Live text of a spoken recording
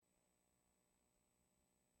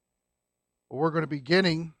We're going to be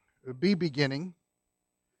beginning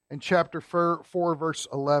in chapter 4, verse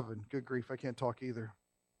 11. Good grief, I can't talk either.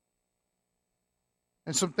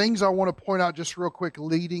 And some things I want to point out just real quick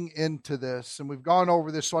leading into this. And we've gone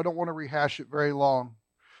over this, so I don't want to rehash it very long.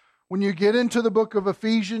 When you get into the book of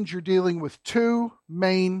Ephesians, you're dealing with two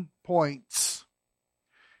main points.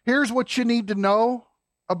 Here's what you need to know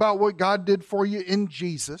about what God did for you in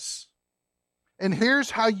Jesus. And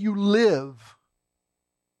here's how you live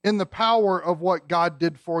in the power of what God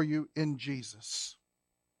did for you in Jesus.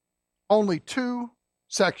 Only two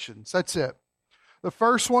sections. That's it. The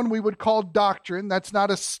first one we would call doctrine. That's not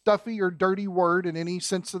a stuffy or dirty word in any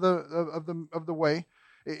sense of the way.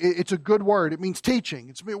 It's a good word. It means teaching.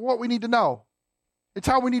 It's what we need to know. It's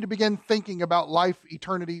how we need to begin thinking about life,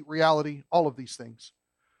 eternity, reality, all of these things.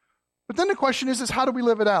 But then the question is how do we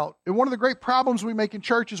live it out? And one of the great problems we make in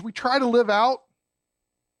church is we try to live out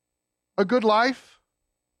a good life,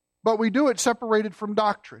 but we do it separated from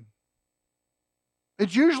doctrine.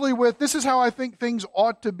 It's usually with, this is how I think things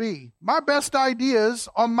ought to be. My best ideas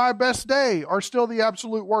on my best day are still the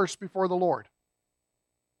absolute worst before the Lord.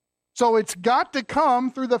 So it's got to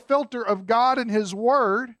come through the filter of God and His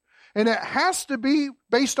Word, and it has to be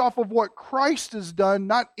based off of what Christ has done,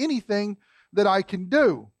 not anything that I can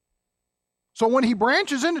do. So when he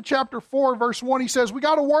branches into chapter 4, verse 1, he says, we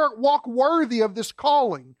got to walk worthy of this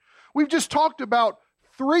calling. We've just talked about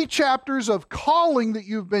 3 chapters of calling that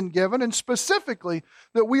you've been given, and specifically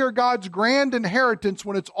that we are God's grand inheritance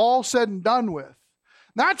when it's all said and done with.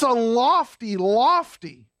 That's a lofty,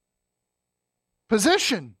 lofty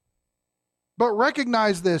position. But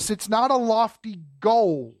recognize this, it's not a lofty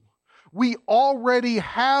goal. We already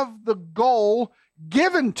have the goal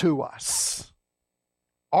given to us.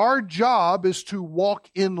 Our job is to walk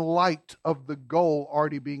in light of the goal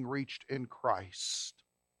already being reached in Christ.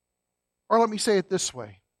 Or let me say it this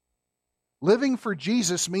way. Living for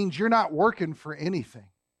Jesus means you're not working for anything.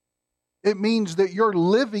 It means that you're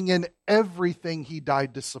living in everything He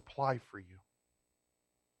died to supply for you.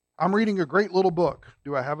 I'm reading a great little book.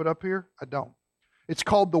 Do I have it up here? I don't. It's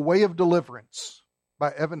called The Way of Deliverance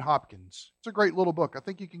by Evan Hopkins. It's a great little book. I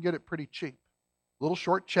think you can get it pretty cheap. Little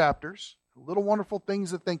short chapters, little wonderful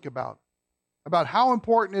things to think about how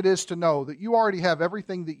important it is to know that you already have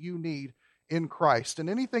everything that you need in Christ. And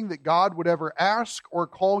anything that God would ever ask or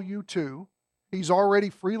call you to, He's already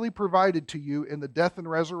freely provided to you in the death and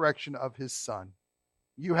resurrection of His Son.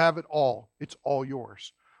 You have it all. It's all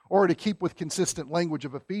yours. Or to keep with consistent language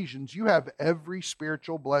of Ephesians, you have every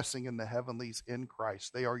spiritual blessing in the heavenlies in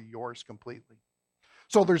Christ. They are yours completely.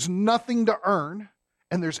 So there's nothing to earn,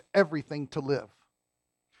 and there's everything to live.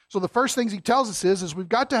 So the first things he tells us is we've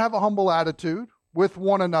got to have a humble attitude with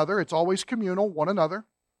one another. It's always communal, one another.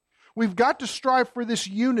 We've got to strive for this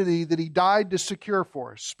unity that He died to secure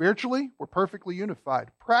for us. Spiritually, we're perfectly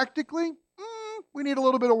unified. Practically, we need a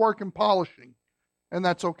little bit of work and polishing, and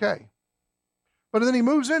that's okay. But then he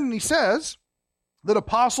moves in and he says that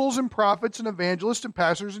apostles and prophets and evangelists and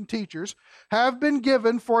pastors and teachers have been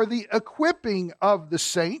given for the equipping of the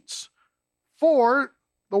saints for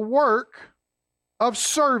the work of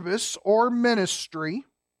service or ministry.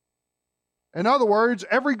 In other words,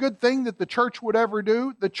 every good thing that the church would ever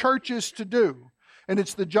do, the church is to do. And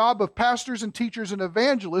it's the job of pastors and teachers and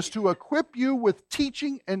evangelists to equip you with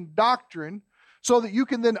teaching and doctrine so that you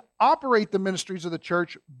can then operate the ministries of the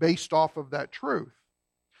church based off of that truth.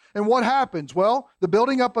 And what happens? Well, the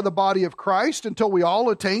building up of the body of Christ until we all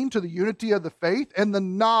attain to the unity of the faith and the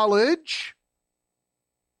knowledge.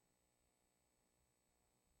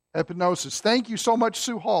 Epinosis. Thank you so much,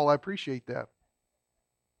 Sue Hall. I appreciate that.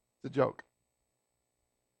 It's a joke.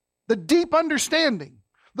 The deep understanding,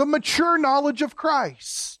 the mature knowledge of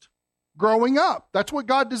Christ. Growing up. That's what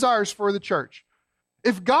God desires for the church.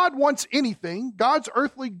 If God wants anything, God's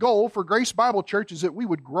earthly goal for Grace Bible Church is that we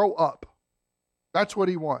would grow up. That's what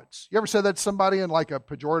He wants. You ever said that to somebody in like a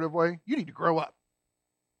pejorative way? You need to grow up.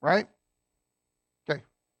 Right? Okay.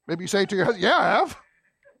 Maybe you say it to your husband, yeah, I have.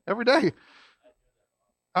 Every day.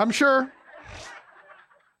 I'm sure.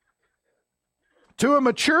 To a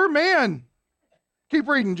mature man. Keep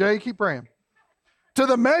reading, Jay. Keep praying. To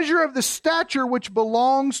the measure of the stature which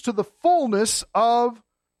belongs to the fullness of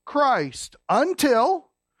Christ, until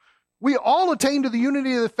we all attain to the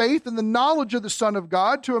unity of the faith and the knowledge of the Son of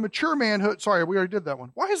God, to a mature manhood. Sorry, we already did that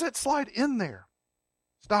one. Why is that slide in there?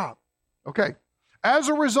 Stop. Okay. As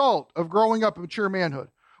a result of growing up in mature manhood,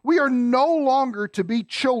 we are no longer to be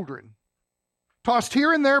children, tossed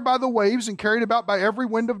here and there by the waves and carried about by every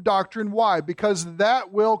wind of doctrine. Why? Because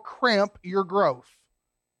that will cramp your growth.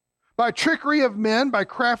 By trickery of men, by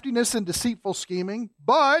craftiness and deceitful scheming,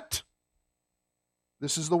 but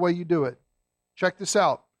this is the way you do it. Check this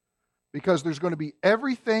out, because there's going to be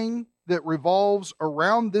everything that revolves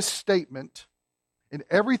around this statement, and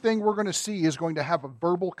everything we're going to see is going to have a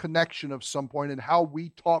verbal connection of some point in how we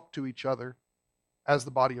talk to each other as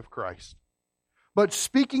the body of Christ. But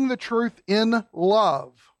speaking the truth in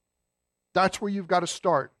love, that's where you've got to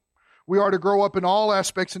start. We are to grow up in all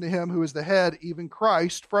aspects into Him who is the head, even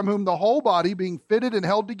Christ, from whom the whole body, being fitted and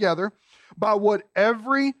held together by what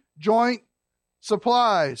every joint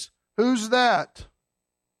supplies. Who's that?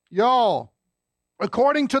 Y'all.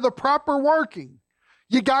 According to the proper working.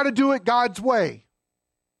 You got to do it God's way.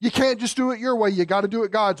 You can't just do it your way. You got to do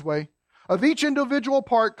it God's way. Of each individual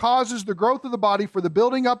part causes the growth of the body for the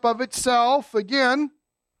building up of itself, again,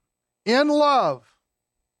 in love.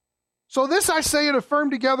 So this I say and affirm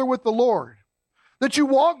together with the Lord, that you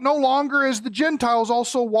walk no longer as the Gentiles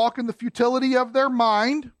also walk in the futility of their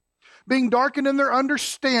mind, being darkened in their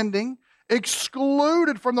understanding,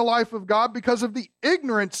 excluded from the life of God because of the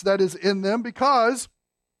ignorance that is in them, because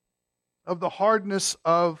of the hardness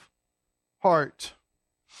of heart.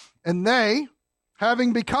 And they,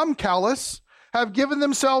 having become callous, have given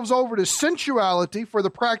themselves over to sensuality for the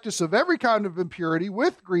practice of every kind of impurity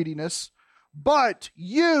with greediness. But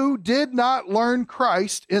you did not learn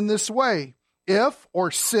Christ in this way. If,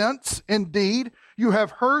 or since, indeed, you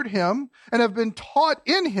have heard Him and have been taught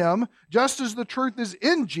in Him, just as the truth is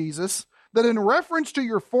in Jesus, that in reference to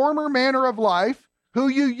your former manner of life, who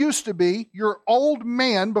you used to be, your old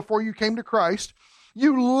man before you came to Christ,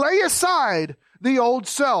 you lay aside the old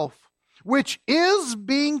self, which is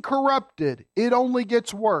being corrupted. It only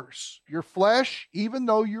gets worse. Your flesh, even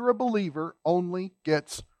though you're a believer, only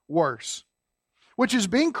gets worse. Which is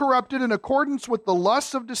being corrupted in accordance with the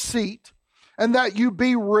lusts of deceit, and that you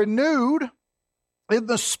be renewed in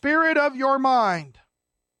the spirit of your mind.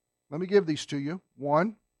 Let me give these to you.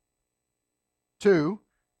 1, 2,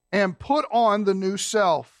 and put on the new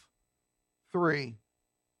self. 3,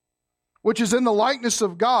 which is in the likeness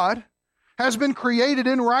of God, has been created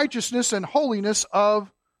in righteousness and holiness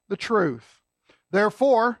of the truth.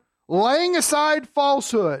 Therefore, laying aside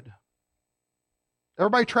falsehood.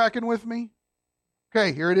 Everybody tracking with me?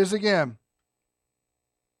 Okay, here it is again.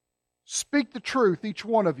 Speak the truth, each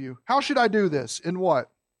one of you. How should I do this? In what?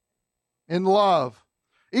 In love.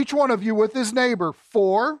 Each one of you with his neighbor.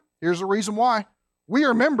 For, here's the reason why, we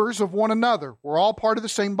are members of one another. We're all part of the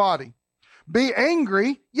same body. Be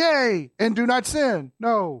angry, yea, and do not sin.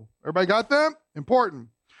 No. Everybody got that? Important.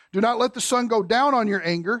 Do not let the sun go down on your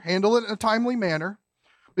anger. Handle it in a timely manner.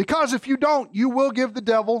 Because if you don't, you will give the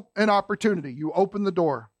devil an opportunity. You open the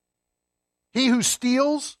door. He who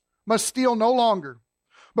steals must steal no longer,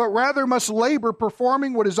 but rather must labor,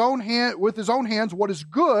 performing with his own hands what is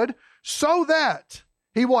good, so that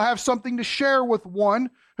he will have something to share with one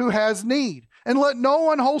who has need. And let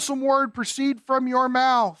no unwholesome word proceed from your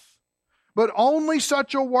mouth, but only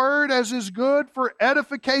such a word as is good for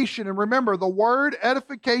edification. And remember, the word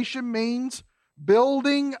edification means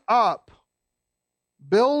building up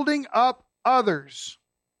others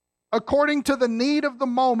according to the need of the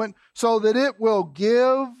moment, so that it will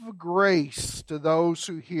give grace to those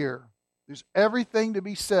who hear. There's everything to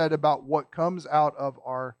be said about what comes out of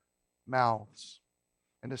our mouths.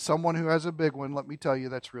 And as someone who has a big one, let me tell you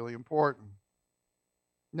that's really important.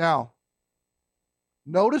 Now,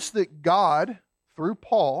 notice that God, through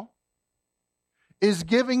Paul, is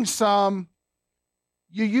giving some,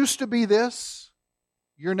 you used to be this,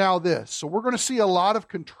 you're now this. So we're going to see a lot of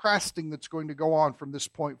contrasting that's going to go on from this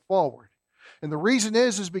point forward. And the reason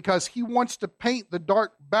is because he wants to paint the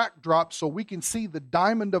dark backdrop so we can see the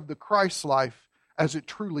diamond of the Christ life as it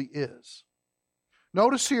truly is.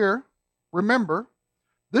 Notice here, remember,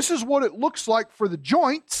 this is what it looks like for the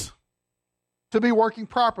joints to be working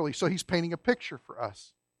properly. So he's painting a picture for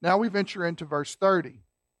us. Now we venture into verse 30.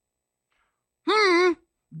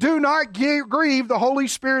 Do not grieve the Holy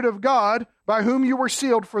Spirit of God, by whom you were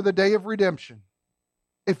sealed for the day of redemption.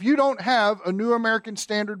 If you don't have a New American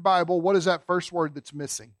Standard Bible, what is that first word that's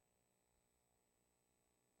missing?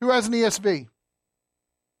 Who has an ESV?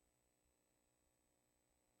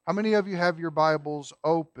 How many of you have your Bibles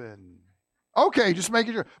open? Okay, just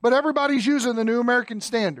making sure. But everybody's using the New American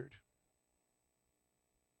Standard.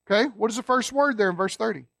 Okay, what is the first word there in verse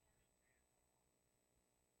 30?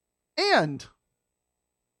 And.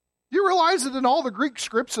 Do you realize that in all the Greek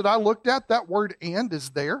scripts that I looked at, that word and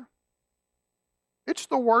is there? It's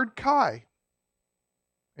the word kai.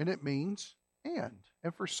 And it means and.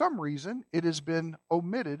 And for some reason, it has been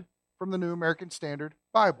omitted from the New American Standard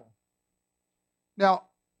Bible. Now,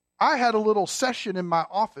 I had a little session in my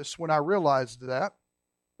office when I realized that,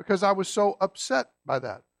 because I was so upset by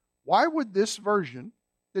that. Why would this version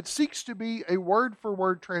that seeks to be a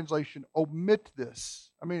word-for-word translation omit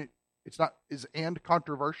this? I mean, is and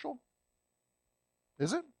controversial?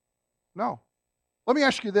 Is it? No. Let me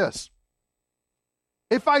ask you this.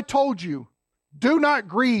 If I told you, do not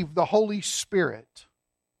grieve the Holy Spirit,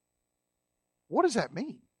 what does that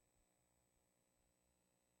mean?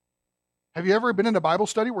 Have you ever been in a Bible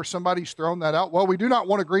study where somebody's thrown that out? Well, we do not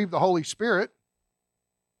want to grieve the Holy Spirit.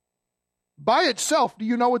 By itself, do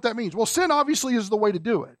you know what that means? Well, sin obviously is the way to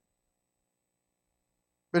do it.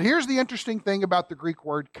 But here's the interesting thing about the Greek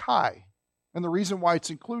word kai, and the reason why it's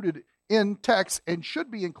included in text and should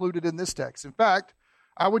be included in this text. In fact,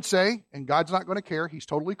 I would say, and God's not going to care, He's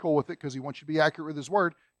totally cool with it because He wants you to be accurate with His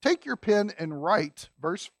word, take your pen and write,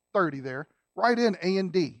 verse 30 there, write in A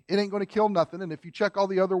and D. It ain't going to kill nothing, and if you check all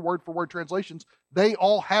the other word-for-word translations, they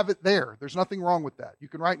all have it there. There's nothing wrong with that. You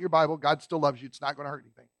can write in your Bible, God still loves you, it's not going to hurt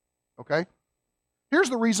anything. Okay? Here's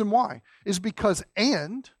the reason why, is because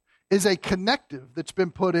and is a connective that's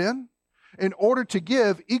been put in order to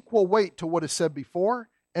give equal weight to what is said before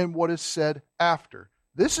and what is said after.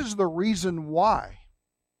 This is the reason why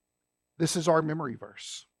this is our memory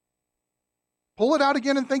verse. Pull it out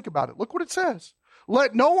again and think about it. Look what it says.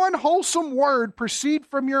 Let no unwholesome word proceed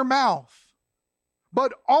from your mouth,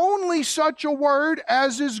 but only such a word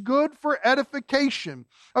as is good for edification,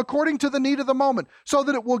 according to the need of the moment, so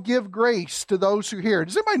that it will give grace to those who hear.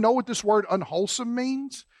 Does anybody know what this word unwholesome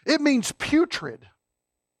means? It means putrid.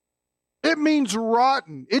 It means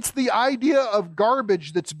rotten. It's the idea of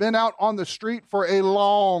garbage that's been out on the street for a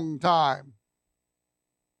long time.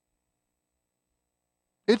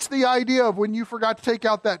 It's the idea of when you forgot to take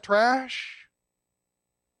out that trash.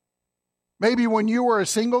 Maybe when you were a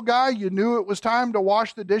single guy, you knew it was time to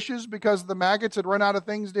wash the dishes because the maggots had run out of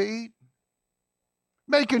things to eat.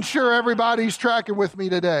 Making sure everybody's tracking with me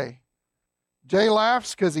today. Jay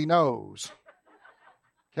laughs because he knows.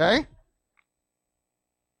 Okay?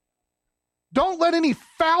 Don't let any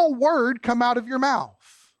foul word come out of your mouth.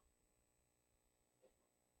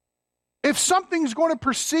 If something's going to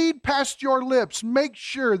proceed past your lips, make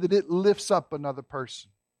sure that it lifts up another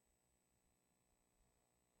person.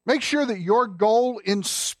 Make sure that your goal in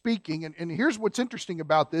speaking, and here's what's interesting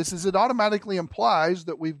about this, is it automatically implies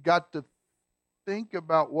that we've got to think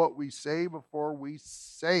about what we say before we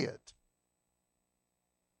say it.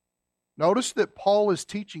 Notice that Paul is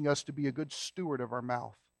teaching us to be a good steward of our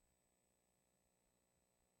mouth.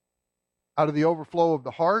 Out of the overflow of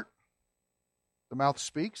the heart, the mouth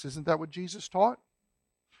speaks. Isn't that what Jesus taught?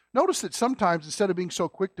 Notice that sometimes, instead of being so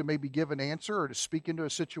quick to maybe give an answer or to speak into a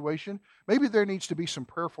situation, maybe there needs to be some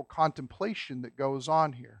prayerful contemplation that goes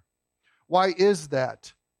on here. Why is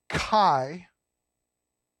that? Kai,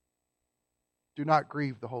 do not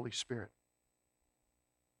grieve the Holy Spirit.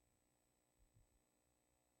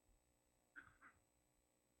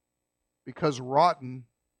 Because rotten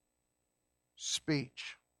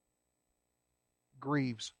speech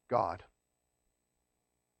grieves God.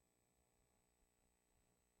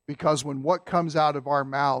 Because when what comes out of our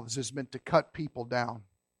mouths is meant to cut people down,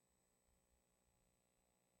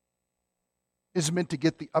 is meant to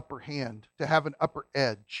get the upper hand, to have an upper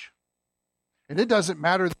edge. And it doesn't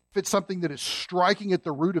matter if it's something that is striking at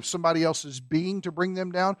the root of somebody else's being to bring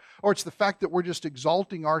them down, or it's the fact that we're just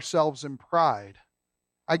exalting ourselves in pride.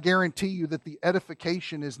 I guarantee you that the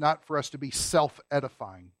edification is not for us to be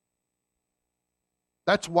self-edifying.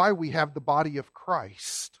 That's why we have the body of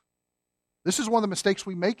Christ. This is one of the mistakes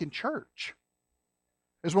we make in church,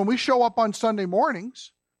 is when we show up on Sunday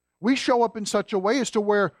mornings, we show up in such a way as to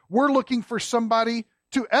where we're looking for somebody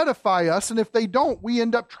to edify us, and if they don't, we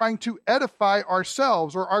end up trying to edify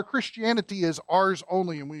ourselves, or our Christianity is ours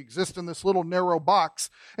only, and we exist in this little narrow box,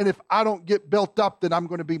 and if I don't get built up, then I'm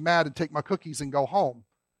going to be mad and take my cookies and go home.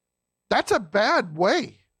 That's a bad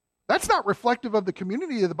way. That's not reflective of the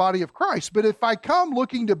community of the body of Christ, but if I come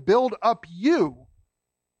looking to build up you,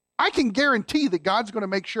 I can guarantee that God's going to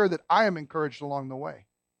make sure that I am encouraged along the way.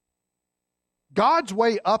 God's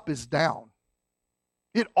way up is down.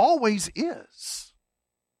 It always is.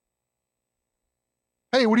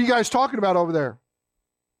 Hey, what are you guys talking about over there?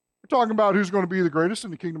 We're talking about who's going to be the greatest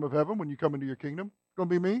in the kingdom of heaven when you come into your kingdom. It's going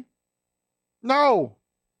to be me? No.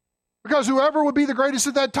 Because whoever would be the greatest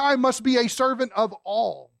at that time must be a servant of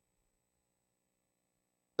all.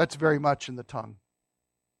 That's very much in the tongue.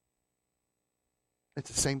 It's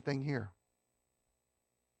the same thing here.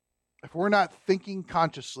 If we're not thinking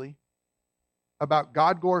consciously about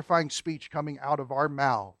God-glorifying speech coming out of our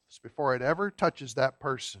mouths before it ever touches that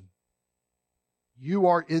person, you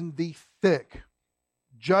are in the thick,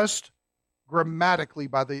 just grammatically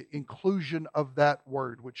by the inclusion of that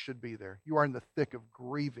word, which should be there. You are in the thick of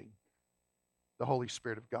grieving the Holy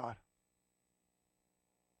Spirit of God.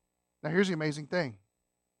 Now here's the amazing thing.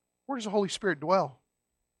 Where does the Holy Spirit dwell?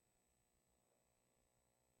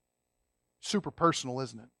 Super personal,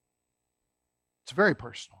 isn't it? It's very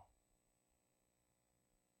personal.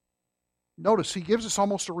 Notice he gives us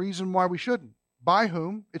almost a reason why we shouldn't. By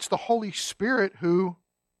whom? It's the Holy Spirit who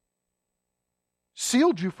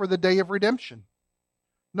sealed you for the day of redemption.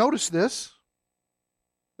 Notice this,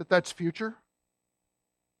 that's future.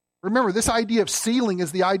 Remember, this idea of sealing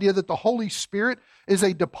is the idea that the Holy Spirit is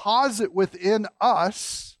a deposit within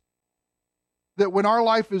us that when our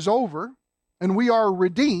life is over and we are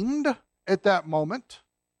redeemed at that moment,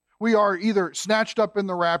 we are either snatched up in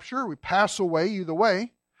the rapture, we pass away, either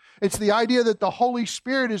way. It's the idea that the Holy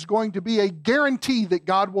Spirit is going to be a guarantee that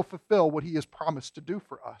God will fulfill what He has promised to do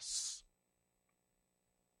for us.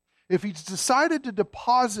 If He's decided to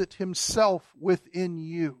deposit Himself within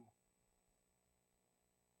you,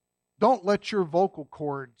 don't let your vocal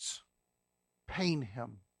cords pain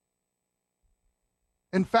Him.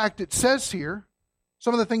 In fact, it says here,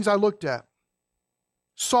 some of the things I looked at: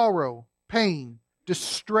 sorrow, pain,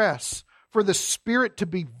 distress, for the Spirit to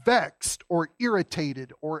be vexed or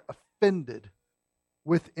irritated or offended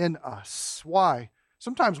within us. Why?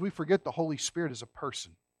 Sometimes we forget the Holy Spirit is a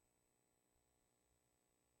person.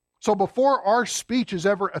 So before our speech has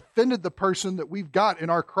ever offended the person that we've got in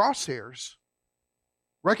our crosshairs,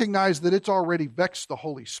 recognize that it's already vexed the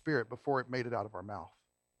Holy Spirit before it made it out of our mouth.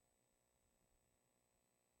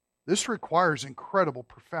 This requires incredible,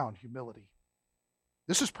 profound humility.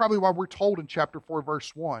 This is probably why we're told in chapter 4,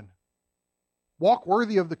 verse 1, walk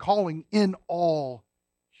worthy of the calling in all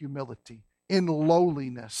humility, in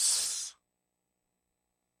lowliness.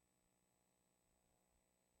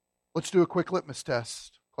 Let's do a quick litmus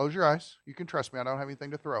test. Close your eyes. You can trust me. I don't have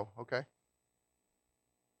anything to throw, okay?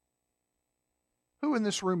 Who in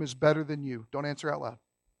this room is better than you? Don't answer out loud.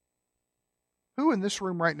 Who in this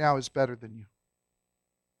room right now is better than you?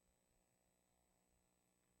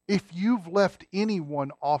 If you've left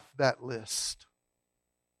anyone off that list,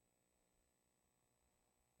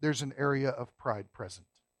 there's an area of pride present.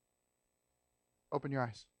 Open your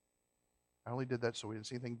eyes. I only did that so we didn't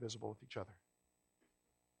see anything visible with each other.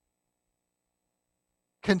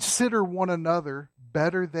 Consider one another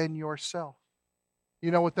better than yourself.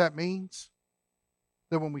 You know what that means?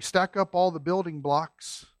 That when we stack up all the building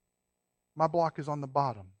blocks, my block is on the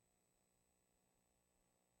bottom.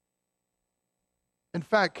 In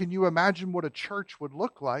fact, can you imagine what a church would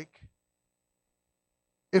look like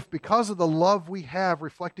if, because of the love we have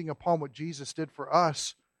reflecting upon what Jesus did for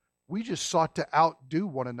us, we just sought to outdo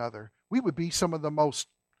one another? We would be some of the most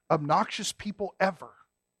obnoxious people ever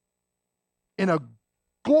in a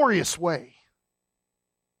glorious way.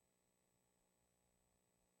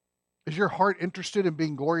 Is your heart interested in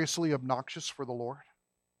being gloriously obnoxious for the Lord?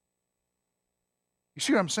 You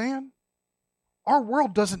see what I'm saying? Our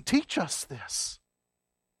world doesn't teach us this.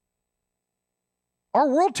 Our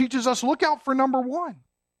world teaches us, look out for number one.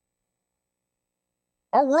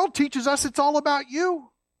 Our world teaches us it's all about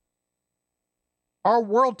you. Our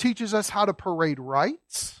world teaches us how to parade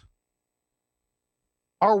rights.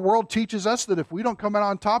 Our world teaches us that if we don't come out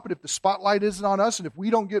on top, and if the spotlight isn't on us, and if we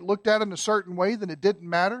don't get looked at in a certain way, then it didn't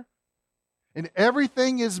matter. And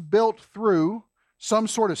everything is built through some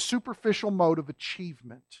sort of superficial mode of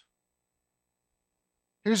achievement.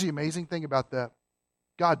 Here's the amazing thing about that.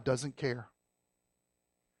 God doesn't care.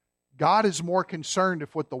 God is more concerned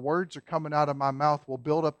if what the words are coming out of my mouth will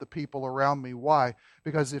build up the people around me. Why?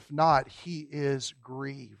 Because if not, He is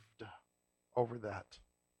grieved over that.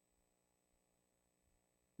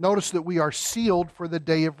 Notice that we are sealed for the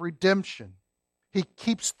day of redemption. He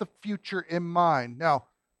keeps the future in mind. Now,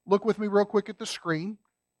 look with me real quick at the screen.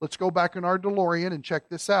 Let's go back in our DeLorean and check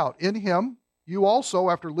this out. In Him, you also,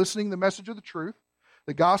 after listening to the message of the truth,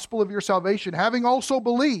 the gospel of your salvation, having also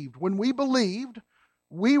believed, when we believed,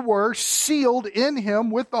 we were sealed in Him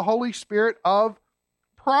with the Holy Spirit of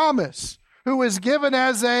promise, who is given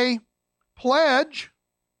as a pledge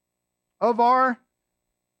of our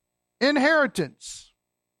inheritance,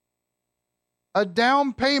 a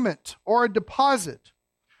down payment or a deposit,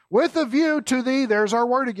 with a view to the, there's our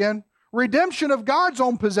word again, redemption of God's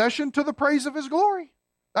own possession to the praise of His glory.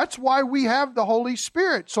 That's why we have the Holy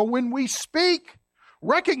Spirit. So when we speak,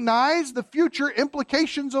 recognize the future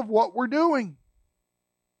implications of what we're doing.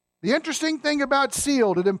 The interesting thing about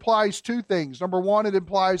sealed, it implies two things. Number one, it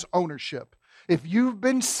implies ownership. If you've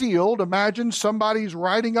been sealed, imagine somebody's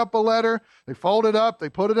writing up a letter, they fold it up, they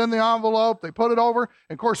put it in the envelope, they put it over.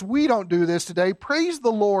 And of course, we don't do this today. Praise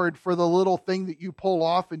the Lord for the little thing that you pull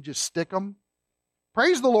off and just stick them.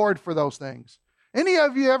 Praise the Lord for those things. Any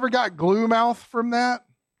of you ever got glue mouth from that?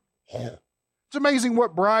 It's amazing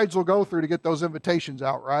what brides will go through to get those invitations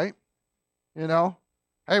out, right? You know?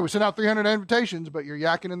 Hey, we sent out 300 invitations, but you're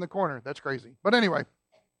yakking in the corner. That's crazy. But anyway,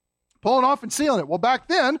 pulling off and sealing it. Well, back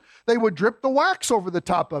then, they would drip the wax over the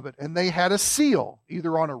top of it, and they had a seal,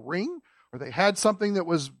 either on a ring, or they had something that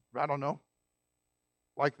was, I don't know,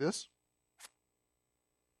 like this.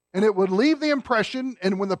 And it would leave the impression,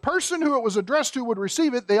 and when the person who it was addressed to would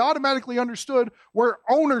receive it, they automatically understood where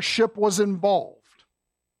ownership was involved.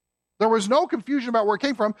 There was no confusion about where it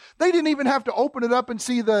came from. They didn't even have to open it up and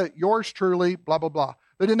see the yours truly, blah, blah, blah.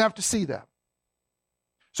 They didn't have to see that.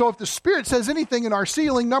 So if the Spirit says anything in our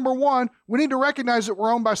sealing, number one, we need to recognize that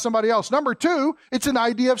we're owned by somebody else. Number two, it's an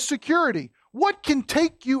idea of security. What can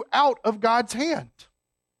take you out of God's hand?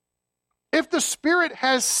 If the Spirit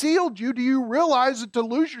has sealed you, do you realize that to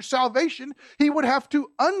lose your salvation, He would have to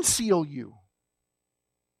unseal you?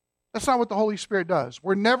 That's not what the Holy Spirit does.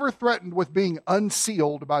 We're never threatened with being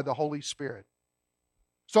unsealed by the Holy Spirit.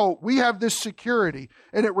 So we have this security,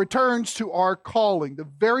 and it returns to our calling, the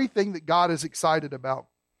very thing that God is excited about.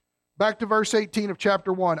 Back to verse 18 of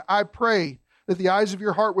chapter 1. I pray that the eyes of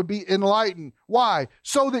your heart would be enlightened. Why?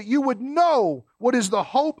 So that you would know what is the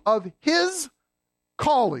hope of His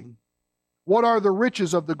calling. What are the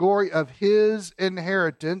riches of the glory of His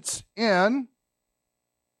inheritance in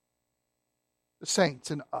the saints,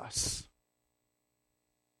 in us?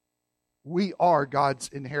 We are God's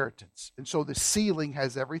inheritance. And so the sealing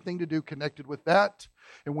has everything to do connected with that.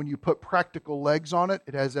 And when you put practical legs on it,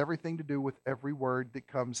 it has everything to do with every word that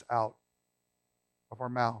comes out of our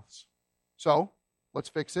mouths. So, let's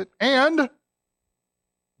fix it. And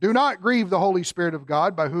do not grieve the Holy Spirit of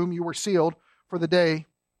God, by whom you were sealed for the day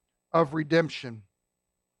of redemption.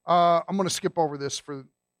 I'm going to skip over this for the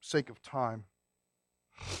sake of time.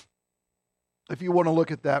 If you want to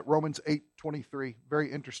look at that, Romans 8:23, very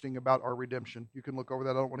interesting about our redemption. You can look over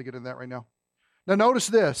that. I don't want to get into that right now. Now notice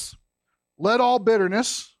this. Let all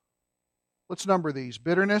bitterness, let's number these.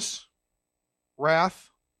 Bitterness, wrath,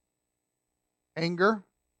 anger,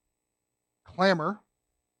 clamor,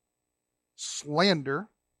 slander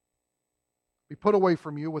be put away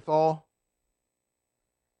from you with all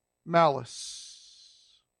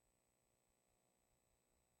malice.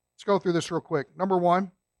 Let's go through this real quick. Number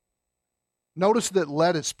one, notice that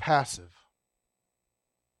let is passive.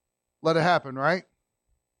 Let it happen, right?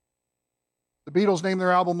 The Beatles named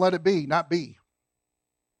their album Let It Be, not Be.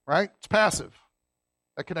 Right? It's passive.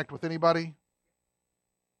 That connect with anybody?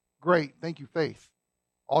 Great. Thank you, Faith.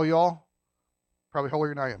 All y'all? Probably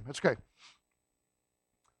holier than I am. That's okay.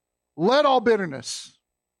 Let all bitterness,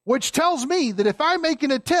 which tells me that if I make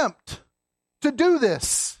an attempt to do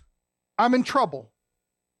this, I'm in trouble.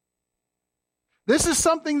 This is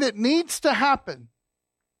something that needs to happen,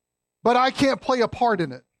 but I can't play a part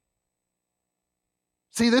in it.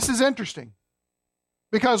 See, this is interesting.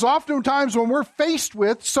 Because oftentimes when we're faced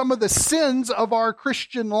with some of the sins of our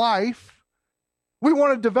Christian life, we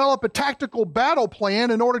want to develop a tactical battle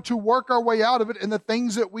plan in order to work our way out of it and the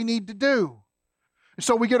things that we need to do.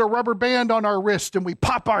 So we get a rubber band on our wrist and we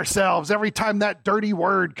pop ourselves every time that dirty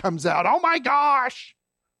word comes out. Oh my gosh!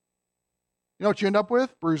 You know what you end up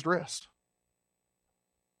with? Bruised wrist.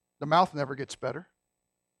 The mouth never gets better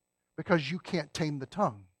because you can't tame the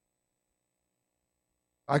tongue.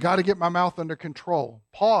 I got to get my mouth under control.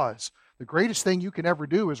 Pause. The greatest thing you can ever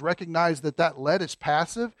do is recognize that that let is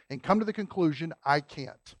passive and come to the conclusion, I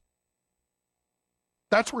can't.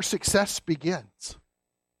 That's where success begins.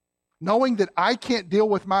 Knowing that I can't deal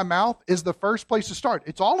with my mouth is the first place to start.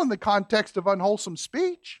 It's all in the context of unwholesome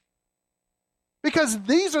speech. Because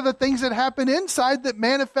these are the things that happen inside that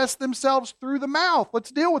manifest themselves through the mouth.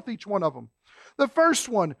 Let's deal with each one of them. The first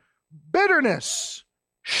one, bitterness,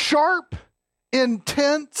 sharp,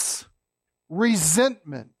 intense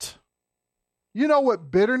resentment. You know what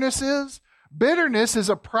bitterness is? Bitterness is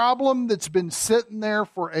a problem that's been sitting there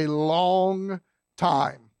for a long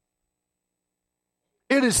time.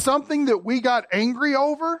 It is something that we got angry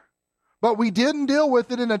over, but we didn't deal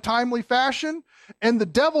with it in a timely fashion. And the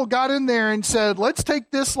devil got in there and said, let's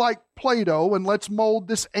take this like Play-Doh and let's mold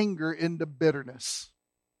this anger into bitterness.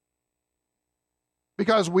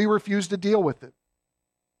 Because we refuse to deal with it.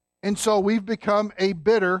 And so we've become a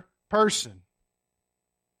bitter person.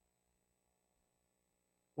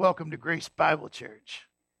 Welcome to Grace Bible Church.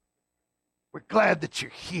 We're glad that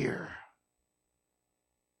you're here.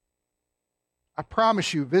 I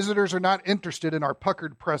promise you, visitors are not interested in our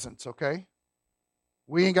puckered presence, okay?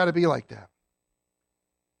 We ain't got to be like that.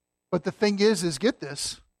 But the thing is get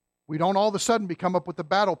this, we don't all of a sudden become up with a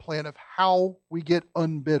battle plan of how we get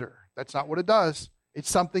unbitter. That's not what it does. It's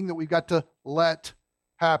something that we've got to let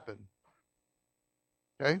happen.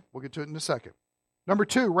 Okay, we'll get to it in a second. Number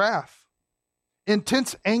 2, wrath.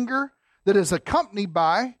 Intense anger that is accompanied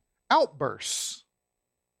by outbursts.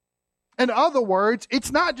 In other words,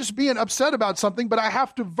 it's not just being upset about something, but I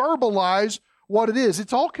have to verbalize what it is.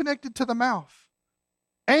 It's all connected to the mouth.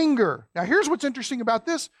 Anger. Now, here's what's interesting about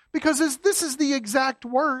this, because this is the exact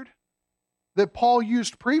word that Paul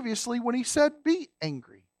used previously when he said, be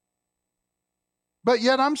angry. But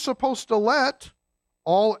yet I'm supposed to let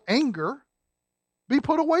all anger be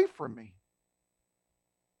put away from me.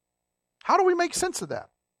 How do we make sense of that?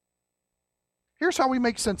 Here's how we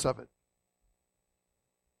make sense of it.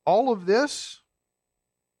 All of this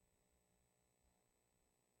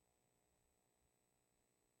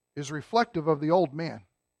is reflective of the old man.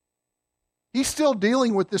 He's still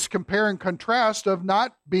dealing with this compare and contrast of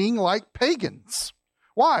not being like pagans.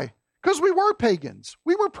 Why? Because we were pagans.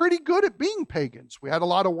 We were pretty good at being pagans. We had a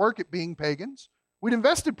lot of work at being pagans. We'd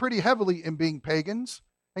invested pretty heavily in being pagans.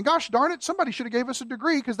 And gosh darn it, somebody should have gave us a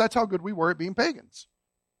degree because that's how good we were at being pagans.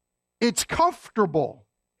 It's comfortable.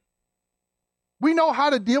 We know how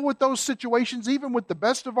to deal with those situations even with the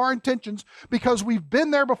best of our intentions because we've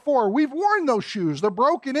been there before. We've worn those shoes. They're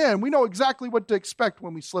broken in. We know exactly what to expect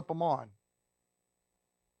when we slip them on.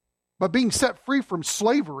 But being set free from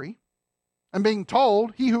slavery and being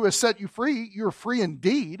told, he who has set you free, you're free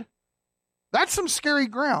indeed, that's some scary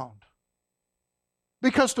ground.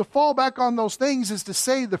 Because to fall back on those things is to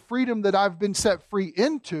say the freedom that I've been set free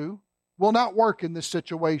into will not work in this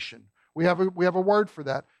situation. We have a word for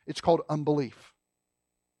that. It's called unbelief.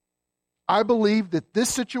 I believe that this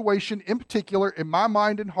situation in particular, in my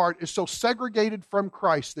mind and heart, is so segregated from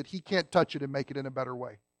Christ that he can't touch it and make it in a better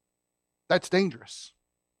way. That's dangerous.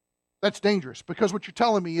 That's dangerous because what you're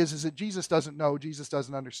telling me is that Jesus doesn't know, Jesus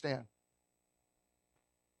doesn't understand.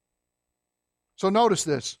 So notice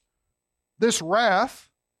this. This wrath,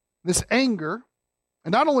 this anger,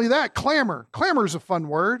 and not only that, clamor. Clamor is a fun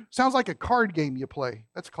word. Sounds like a card game you play.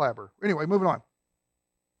 That's clabber. Anyway, moving on.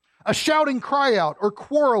 A shouting cry out or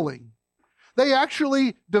quarreling. They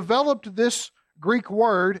actually developed this Greek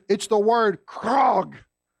word. It's the word krog.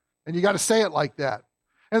 And you got to say it like that.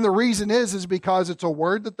 And the reason is because it's a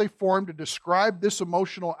word that they formed to describe this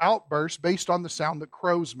emotional outburst based on the sound that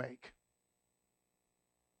crows make.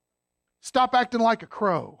 Stop acting like a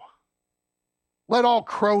crow. Let all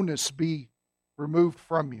crowness be removed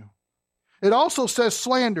from you. It also says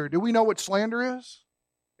slander. Do we know what slander is?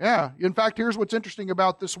 Yeah. In fact, here's what's interesting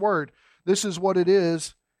about this word. This is what it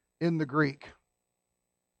is in the Greek.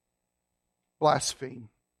 Blaspheme.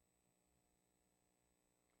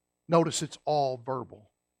 Notice it's all verbal.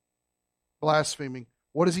 Blaspheming.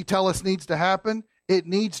 What does he tell us needs to happen? It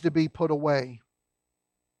needs to be put away.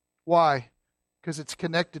 Why? Because it's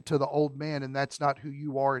connected to the old man, and that's not who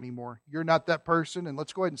you are anymore. You're not that person, and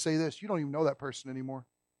let's go ahead and say this. You don't even know that person anymore.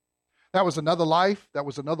 That was another life. That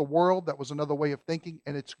was another world. That was another way of thinking,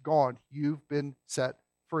 and it's gone. You've been set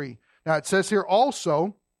free. Now, it says here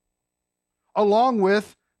also, along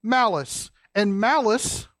with malice. And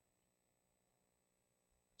malice,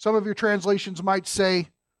 some of your translations might say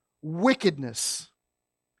wickedness.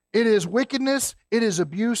 It is wickedness. It is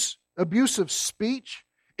abusive speech.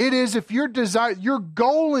 It is if your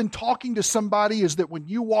goal in talking to somebody is that when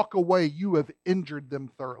you walk away, you have injured them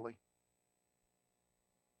thoroughly.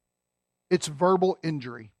 It's verbal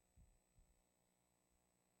injury.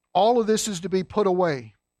 All of this is to be put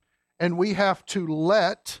away, and we have to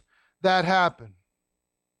let that happen.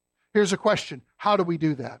 Here's a question. How do we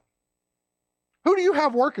do that? Who do you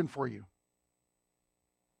have working for you?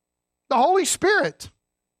 The Holy Spirit.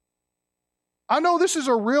 I know this is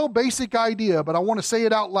a real basic idea, but I want to say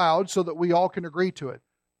it out loud so that we all can agree to it.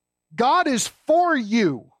 God is for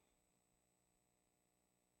you.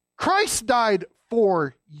 Christ died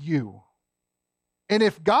for you. And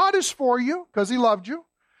if God is for you because he loved you,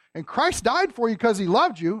 and Christ died for you because he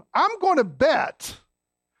loved you, I'm going to bet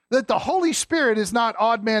that the Holy Spirit is not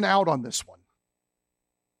odd man out on this one.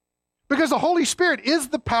 Because the Holy Spirit is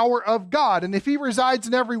the power of God. And if he resides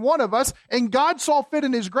in every one of us, and God saw fit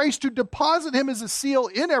in his grace to deposit him as a seal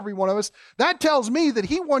in every one of us, that tells me that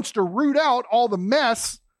he wants to root out all the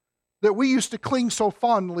mess that we used to cling so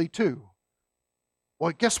fondly to.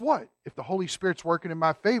 Well, guess what? If the Holy Spirit's working in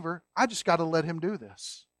my favor, I just got to let him do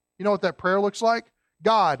this. You know what that prayer looks like?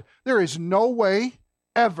 God, there is no way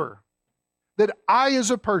ever that I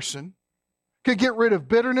as a person could get rid of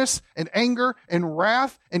bitterness and anger and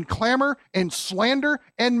wrath and clamor and slander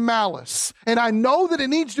and malice. And I know that it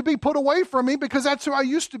needs to be put away from me because that's who I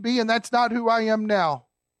used to be and that's not who I am now.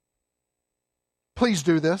 Please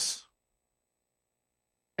do this.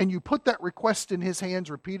 and you put that request in His hands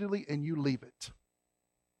repeatedly, and you leave it.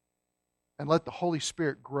 And let the Holy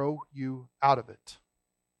Spirit grow you out of it.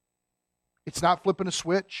 It's not flipping a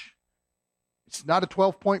switch. It's not a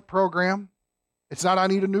 12-point program. It's not, I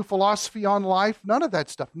need a new philosophy on life. None of that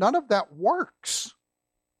stuff. None of that works.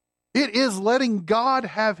 It is letting God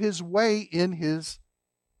have His way in His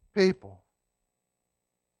people.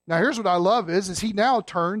 Now, here's what I love is He now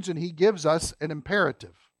turns and He gives us an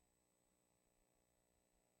imperative.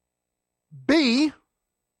 Be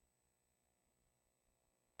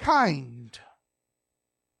kind.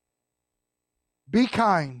 Be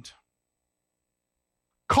kind.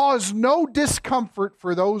 Cause no discomfort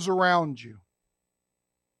for those around you.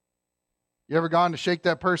 You ever gone to shake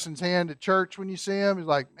that person's hand at church when you see him? He's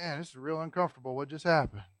like, man, this is real uncomfortable. What just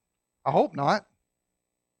happened? I hope not.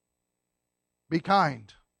 Be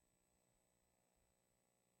kind.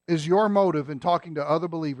 Is your motive in talking to other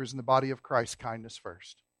believers in the body of Christ kindness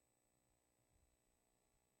first?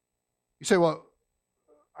 You say, well,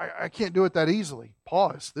 I can't do it that easily.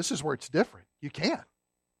 Pause. This is where it's different. You can't.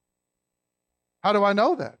 How do I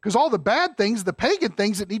know that? Because all the bad things, the pagan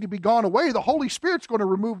things that need to be gone away, the Holy Spirit's going to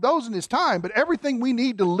remove those in His time. But everything we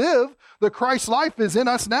need to live the Christ life is in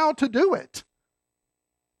us now to do it.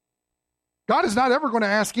 God is not ever going to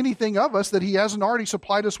ask anything of us that He hasn't already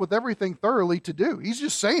supplied us with everything thoroughly to do. He's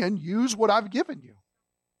just saying, use what I've given you.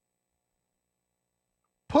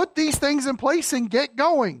 Put these things in place and get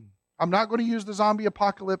going. I'm not going to use the zombie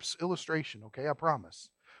apocalypse illustration, okay? I promise.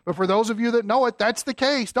 But for those of you that know it, that's the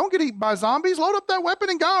case. Don't get eaten by zombies. Load up that weapon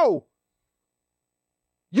and go.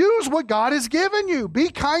 Use what God has given you. Be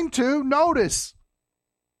kind to, notice,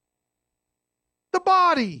 the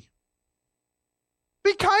body.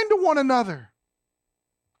 Be kind to one another.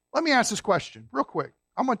 Let me ask this question real quick.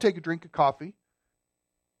 I'm going to take a drink of coffee.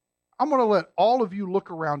 I'm going to let all of you look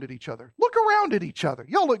around at each other. Look around at each other.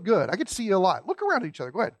 Y'all look good. I get to see you a lot. Look around at each other.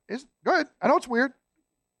 Go ahead. Go ahead. I know it's weird.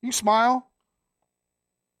 You smile.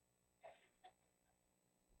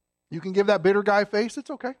 You can give that bitter guy face. It's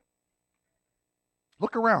okay.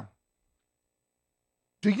 Look around.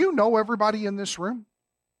 Do you know everybody in this room?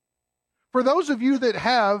 For those of you that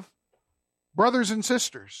have brothers and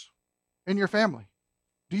sisters in your family,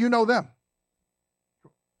 do you know them?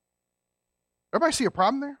 Everybody see a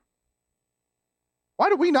problem there? Why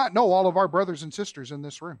do we not know all of our brothers and sisters in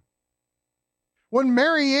this room? When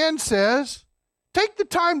Mary Ann says, take the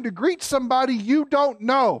time to greet somebody you don't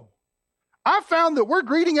know, I found that we're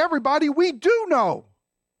greeting everybody we do know.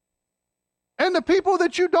 And the people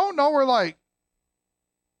that you don't know are like,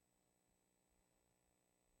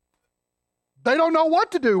 they don't know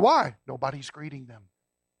what to do. Why? Nobody's greeting them.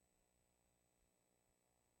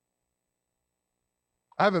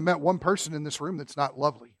 I haven't met one person in this room that's not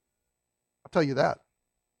lovely. I'll tell you that.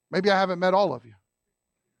 Maybe I haven't met all of you.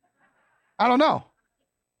 I don't know.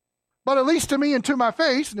 But at least to me and to my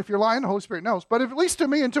face, and if you're lying, the Holy Spirit knows, but at least to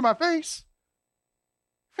me and to my face,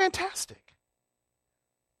 fantastic.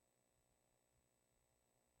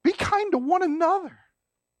 Be kind to one another.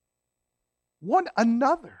 One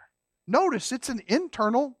another. Notice it's an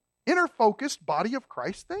internal, inner-focused body of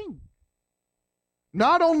Christ thing.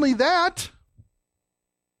 Not only that,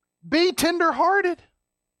 be tender-hearted.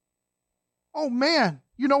 Oh man,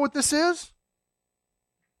 you know what this is?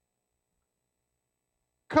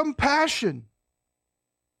 Compassion.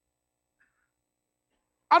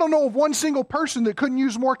 I don't know of one single person that couldn't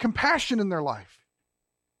use more compassion in their life.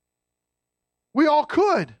 We all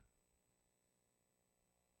could.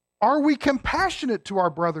 Are we compassionate to our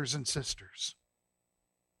brothers and sisters?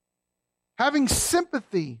 Having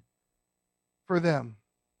sympathy for them.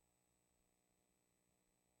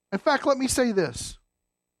 In fact, let me say this.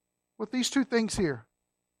 With these two things here.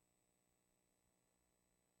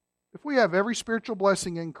 If we have every spiritual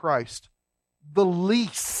blessing in Christ, the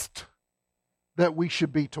least that we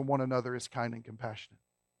should be to one another is kind and compassionate.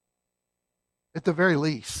 At the very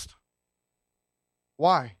least.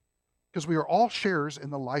 Why? Because we are all sharers in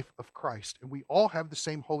the life of Christ, and we all have the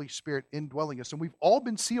same Holy Spirit indwelling us, and we've all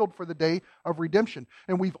been sealed for the day of redemption,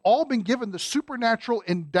 and we've all been given the supernatural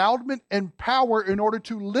endowment and power in order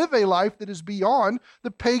to live a life that is beyond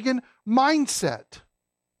the pagan mindset.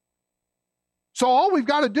 So all we've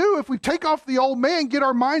got to do, if we take off the old man, get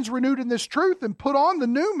our minds renewed in this truth, and put on the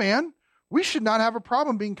new man, we should not have a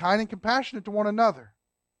problem being kind and compassionate to one another.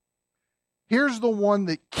 Here's the one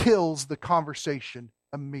that kills the conversation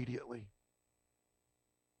immediately.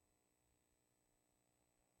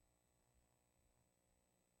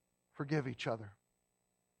 Forgive each other.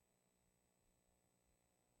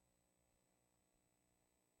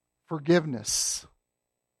 Forgiveness.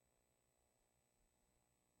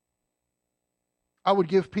 I would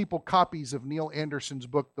give people copies of Neil Anderson's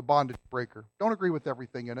book, The Bondage Breaker. Don't agree with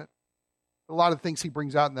everything in it. A lot of things he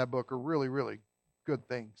brings out in that book are really, really good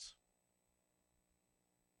things.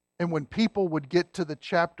 And when people would get to the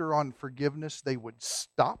chapter on forgiveness, they would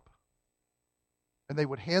stop and they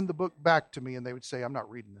would hand the book back to me and they would say, I'm not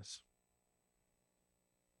reading this.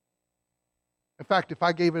 In fact, if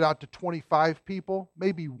I gave it out to 25 people,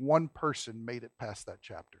 maybe one person made it past that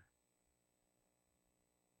chapter.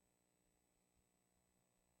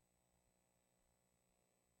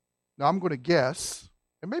 Now I'm going to guess,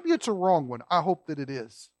 and maybe it's a wrong one. I hope that it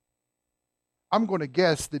is. I'm going to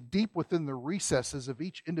guess that deep within the recesses of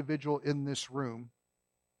each individual in this room,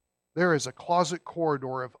 there is a closet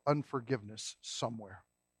corridor of unforgiveness somewhere.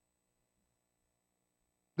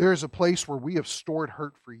 There is a place where we have stored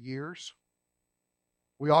hurt for years.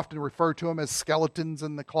 We often refer to them as skeletons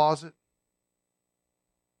in the closet.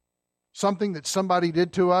 Something that somebody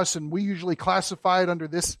did to us, and we usually classify it under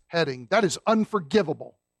this heading. That is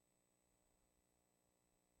unforgivable.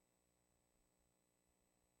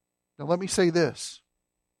 Now let me say this.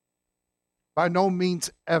 By no means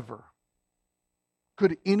ever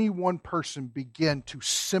could any one person begin to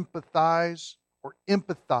sympathize or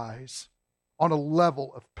empathize on a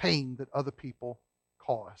level of pain that other people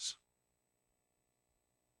cause.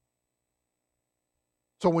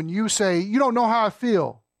 So when you say, you don't know how I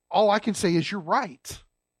feel, all I can say is you're right.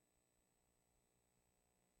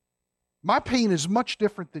 My pain is much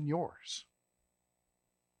different than yours.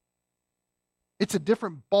 It's a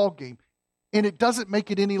different ball game, and it doesn't make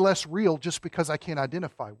it any less real just because I can't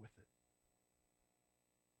identify with it.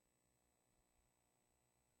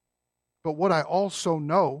 But what I also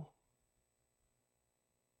know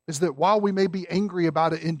is that while we may be angry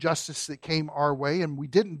about an injustice that came our way and we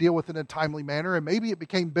didn't deal with it in a timely manner, and maybe it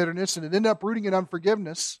became bitterness and it ended up rooting in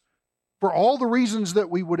unforgiveness, for all the reasons that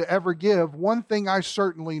we would ever give, one thing I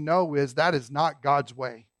certainly know is that is not God's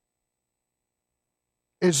way.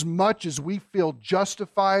 As much as we feel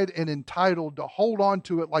justified and entitled to hold on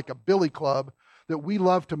to it like a billy club, that we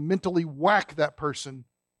love to mentally whack that person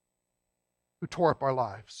who tore up our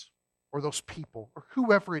lives, or those people, or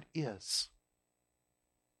whoever it is.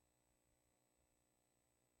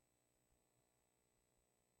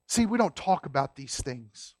 See, we don't talk about these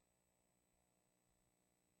things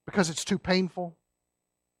because it's too painful,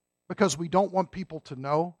 because we don't want people to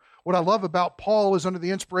know. What I love about Paul is under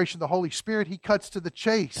the inspiration of the Holy Spirit, he cuts to the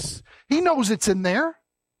chase. He knows it's in there.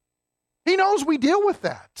 He knows we deal with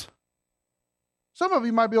that. Some of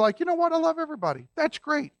you might be like, you know what, I love everybody. That's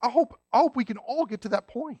great. I hope we can all get to that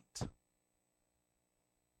point.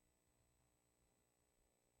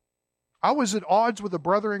 I was at odds with a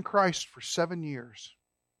brother in Christ for 7 years.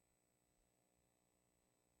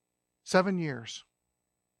 7 years.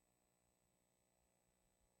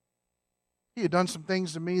 He had done some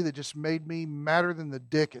things to me that just made me madder than the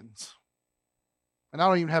dickens. And I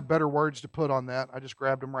don't even have better words to put on that. I just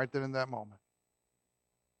grabbed him right then in that moment.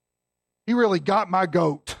 He really got my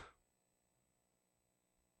goat.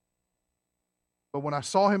 But when I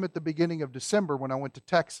saw him at the beginning of December when I went to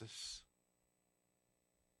Texas,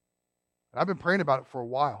 and I've been praying about it for a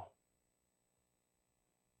while,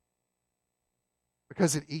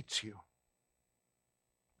 because it eats you.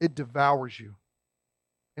 It devours you.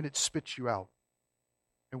 And it spits you out.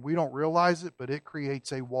 And we don't realize it, but it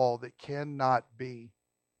creates a wall that cannot be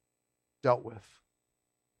dealt with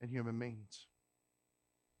in human means.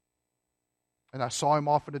 And I saw him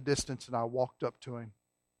off in a distance, and I walked up to him.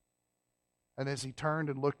 And as he turned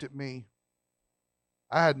and looked at me,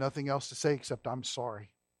 I had nothing else to say except, I'm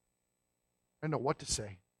sorry. I didn't know what to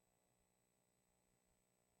say.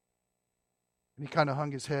 And he kind of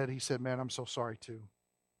hung his head. He said, man, I'm so sorry too.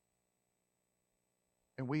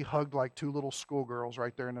 And we hugged like two little schoolgirls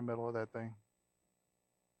right there in the middle of that thing.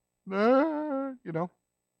 You know.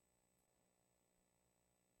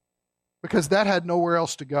 Because that had nowhere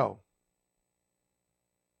else to go.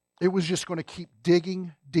 It was just going to keep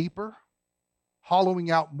digging deeper,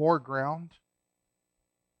 hollowing out more ground,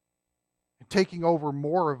 and taking over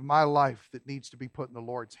more of my life that needs to be put in the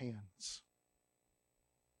Lord's hands.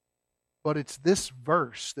 But it's this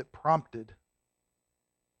verse that prompted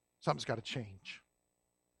something's got to change.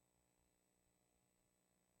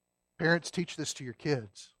 Parents, teach this to your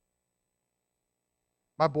kids.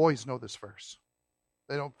 My boys know this verse.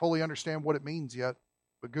 They don't fully understand what it means yet,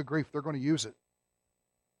 but good grief, they're going to use it.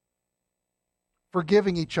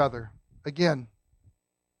 Forgiving each other. Again,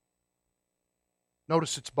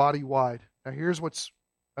 notice it's body-wide. Now here's what's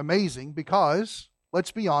amazing, because,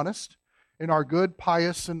 let's be honest, in our good,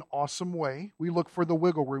 pious, and awesome way, we look for the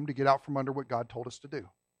wiggle room to get out from under what God told us to do.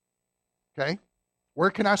 Okay? Where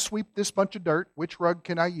can I sweep this bunch of dirt? Which rug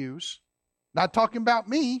can I use? Not talking about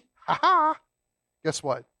me. Ha ha. Guess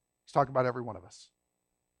what? He's talking about every one of us.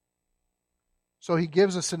 So he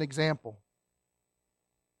gives us an example.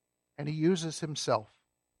 And he uses himself.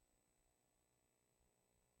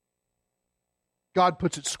 God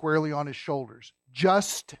puts it squarely on his shoulders.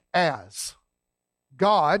 Just as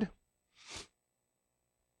God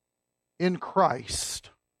in Christ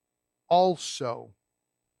also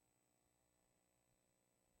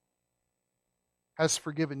has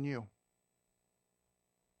forgiven you.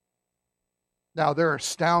 Now, there are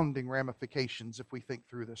astounding ramifications if we think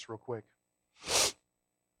through this real quick.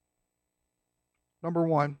 Number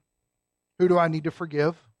one, who do I need to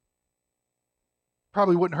forgive?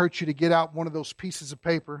 Probably wouldn't hurt you to get out one of those pieces of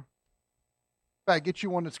paper. In fact, get you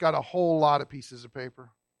one that's got a whole lot of pieces of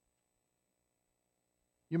paper.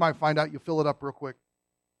 You might find out you fill it up real quick.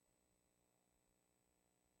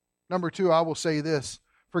 Number two, I will say this.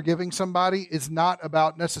 Forgiving somebody is not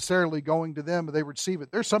about necessarily going to them and they receive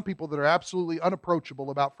it. There's some people that are absolutely unapproachable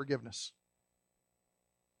about forgiveness.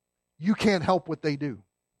 You can't help what they do.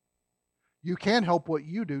 You can help what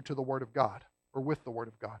you do to the Word of God or with the Word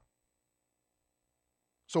of God.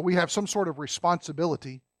 So we have some sort of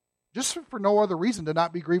responsibility, just for no other reason, to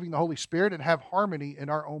not be grieving the Holy Spirit and have harmony in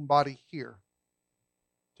our own body here,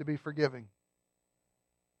 to be forgiving.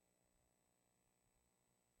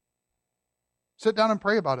 Sit down and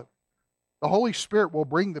pray about it. The Holy Spirit will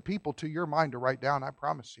bring the people to your mind to write down, I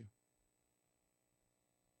promise you.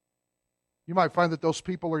 You might find that those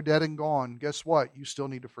people are dead and gone. Guess what? You still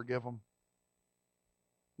need to forgive them.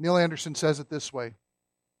 Neil Anderson says it this way.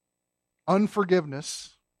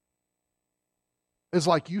 Unforgiveness is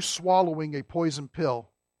like you swallowing a poison pill,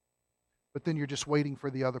 but then you're just waiting for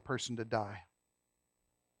the other person to die.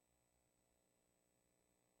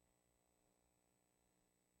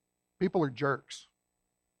 People are jerks.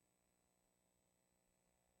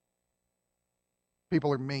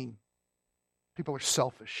 People are mean. People are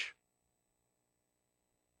selfish.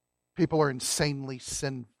 People are insanely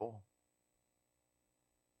sinful.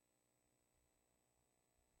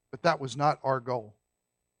 But that was not our goal.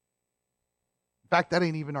 In fact, that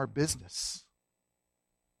ain't even our business.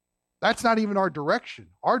 That's not even our direction.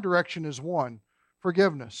 Our direction is one,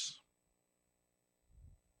 forgiveness.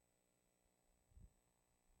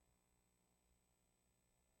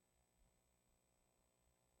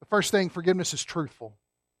 The first thing, forgiveness is truthful.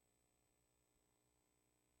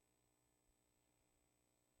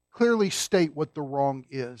 Clearly state what the wrong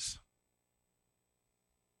is.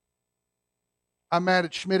 I'm mad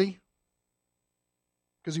at Schmitty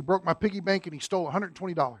because he broke my piggy bank and he stole $120.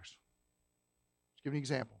 Let's give you an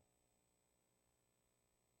example.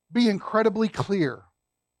 Be incredibly clear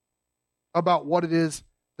about what it is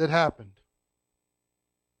that happened.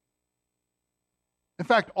 In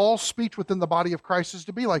fact, all speech within the body of Christ is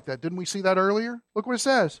to be like that. Didn't we see that earlier? Look what it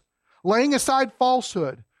says. Laying aside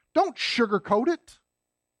falsehood. Don't sugarcoat it.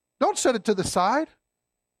 Don't set it to the side.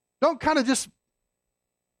 Don't kind of just...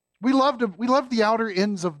 We love the outer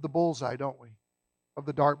ends of the bullseye, don't we? Of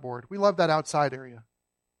the dartboard. We love that outside area.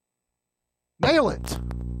 Nail it.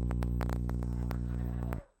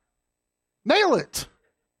 Nail it.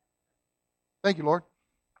 Thank you, Lord.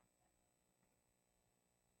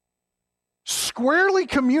 Squarely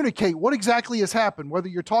communicate what exactly has happened, whether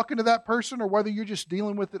you're talking to that person or whether you're just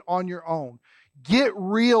dealing with it on your own. Get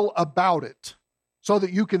real about it so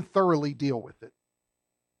that you can thoroughly deal with it.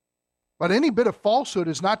 But any bit of falsehood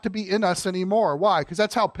is not to be in us anymore. Why? Because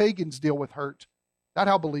that's how pagans deal with hurt, not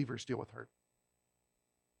how believers deal with hurt.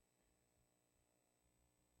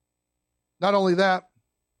 Not only that,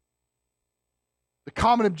 the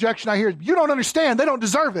common objection I hear is, you don't understand, they don't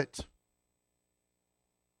deserve it.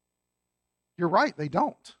 You're right, they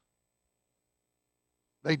don't.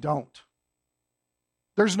 They don't.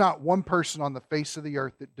 There's not one person on the face of the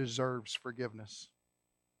earth that deserves forgiveness.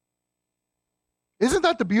 Isn't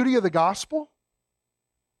that the beauty of the gospel?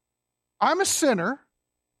 I'm a sinner,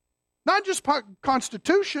 not just by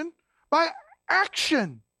constitution, by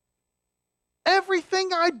action.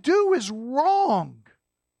 Everything I do is wrong,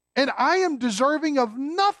 and I am deserving of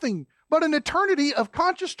nothing but an eternity of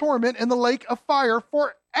conscious torment in the lake of fire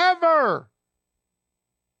forever.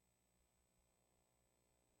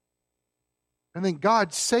 And then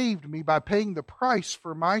God saved me by paying the price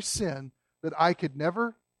for my sin that I could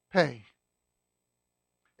never pay.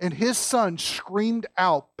 And his son screamed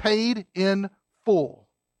out, paid in full,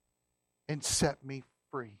 and set me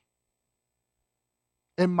free.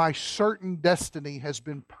 And my certain destiny has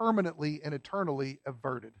been permanently and eternally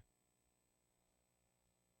averted.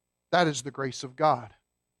 That is the grace of God.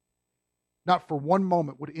 Not for one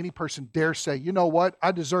moment would any person dare say, you know what,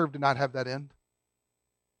 I deserve to not have that end.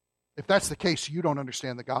 If that's the case, you don't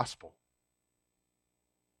understand the gospel.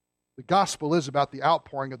 The gospel is about the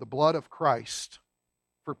outpouring of the blood of Christ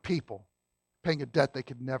for people paying a debt they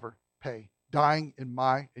could never pay, dying in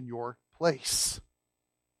my and your place.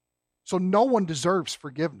 So no one deserves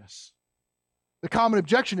forgiveness. The common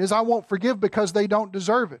objection is, I won't forgive because they don't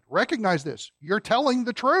deserve it. Recognize this. You're telling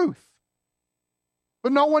the truth.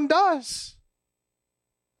 But no one does.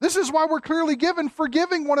 This is why we're clearly given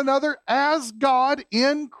forgiving one another as God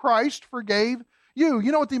in Christ forgave you.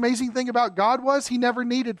 You know what the amazing thing about God was? He never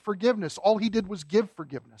needed forgiveness. All he did was give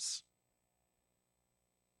forgiveness.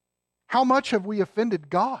 How much have we offended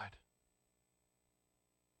God?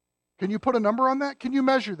 Can you put a number on that? Can you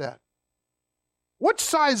measure that? What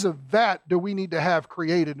size of vat do we need to have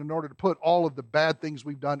created in order to put all of the bad things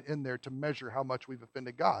we've done in there to measure how much we've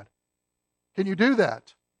offended God? Can you do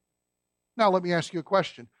that? Now let me ask you a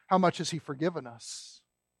question. How much has he forgiven us?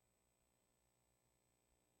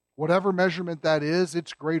 Whatever measurement that is,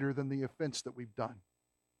 it's greater than the offense that we've done.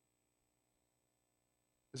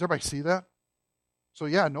 Does everybody see that? So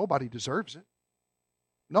yeah, nobody deserves it.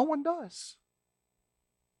 No one does.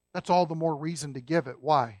 That's all the more reason to give it.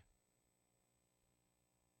 Why?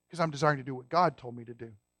 Because I'm desiring to do what God told me to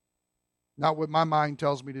do. Not what my mind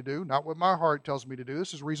tells me to do, not what my heart tells me to do.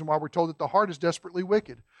 This is the reason why we're told that the heart is desperately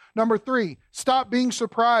wicked. Number 3, stop being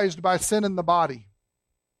surprised by sin in the body.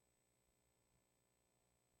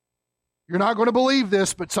 You're not going to believe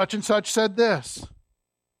this, but such and such said this.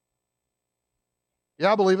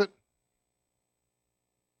 Yeah, I believe it.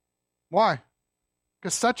 Why?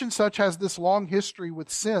 Because such and such has this long history with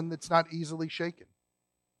sin that's not easily shaken.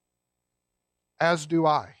 As do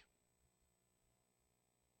I.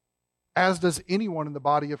 As does anyone in the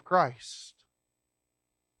body of Christ.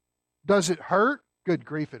 Does it hurt? Good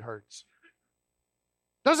grief, it hurts.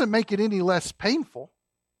 Doesn't make it any less painful.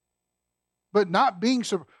 But not being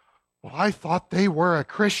so, well, I thought they were a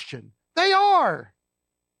Christian. They are.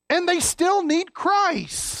 And they still need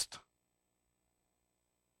Christ.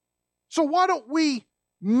 So why don't we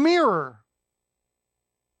mirror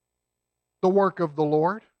the work of the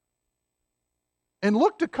Lord and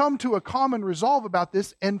look to come to a common resolve about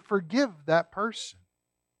this and forgive that person?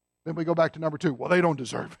 Then we go back to number 2. Well, they don't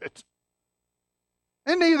deserve it.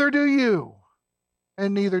 And neither do you.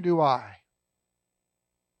 And neither do I.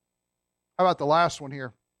 How about the last one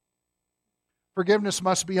here? Forgiveness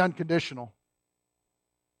must be unconditional.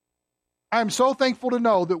 I am so thankful to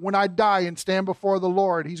know that when I die and stand before the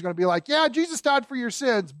Lord, He's going to be like, yeah, Jesus died for your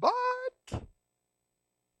sins, but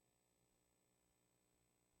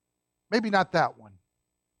maybe not that one.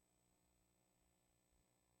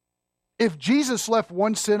 If Jesus left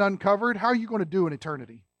one sin uncovered, how are you going to do in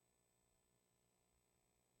eternity?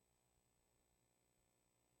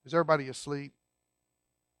 Is everybody asleep?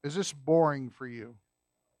 Is this boring for you?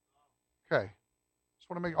 Okay. Just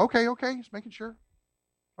want to make, okay, just making sure.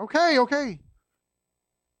 Okay.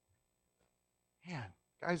 Man,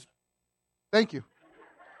 guys, thank you.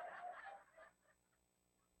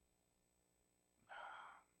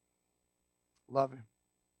 Love Him.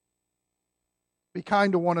 Be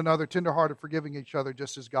kind to one another, tenderhearted, forgiving each other,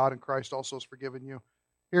 just as God in Christ also has forgiven you.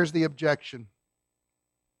 Here's the objection.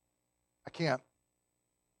 I can't.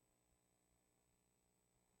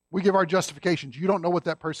 We give our justifications. You don't know what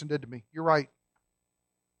that person did to me. You're right.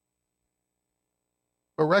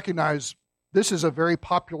 But recognize this is a very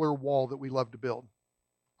popular wall that we love to build.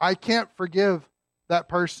 I can't forgive that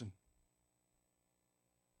person.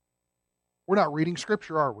 We're not reading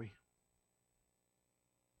Scripture, are we?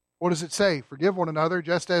 What does it say? Forgive one another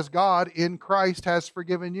just as God in Christ has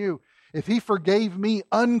forgiven you. If He forgave me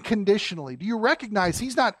unconditionally, do you recognize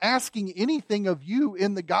He's not asking anything of you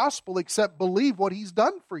in the gospel except believe what He's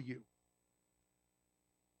done for you?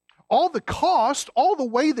 All the cost, all the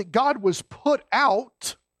way that God was put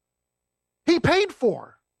out, He paid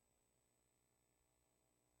for.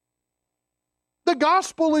 The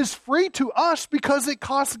gospel is free to us because it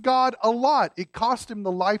cost God a lot. It cost Him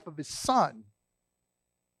the life of His Son.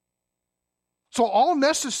 So all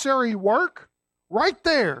necessary work, right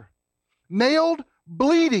there, nailed,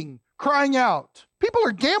 bleeding, crying out. People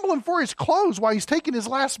are gambling for His clothes while He's taking His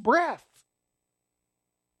last breath.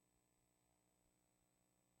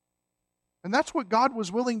 And that's what God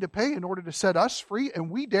was willing to pay in order to set us free, and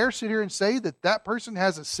we dare sit here and say that that person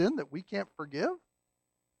has a sin that we can't forgive?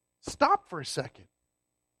 Stop for a second.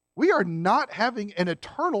 We are not having an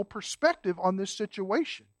eternal perspective on this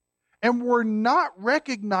situation. And we're not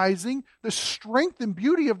recognizing the strength and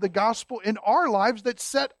beauty of the gospel in our lives that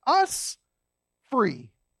set us free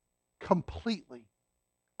completely,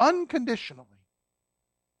 unconditionally.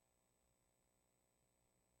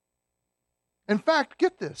 In fact,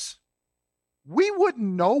 get this. We wouldn't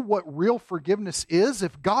know what real forgiveness is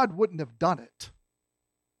if God wouldn't have done it.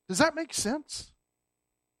 Does that make sense?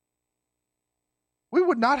 We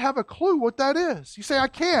would not have a clue what that is. You say, I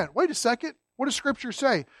can't. Wait a second. What does Scripture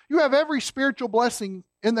say? You have every spiritual blessing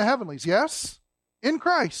in the heavenlies, yes? In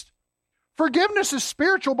Christ. Forgiveness is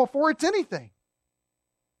spiritual before it's anything.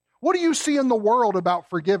 What do you see in the world about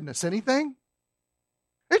forgiveness? Anything?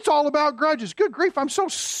 It's all about grudges. Good grief, I'm so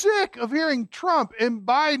sick of hearing Trump and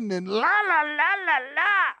Biden and la, la, la, la,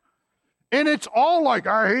 la. And it's all like,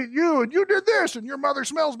 I hate you, and you did this, and your mother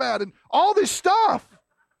smells bad, and all this stuff.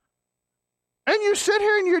 And you sit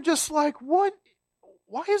here and you're just like, what?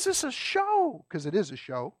 Why is this a show? Because it is a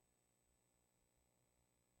show.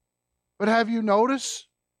 But have you noticed?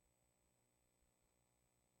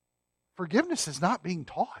 Forgiveness is not being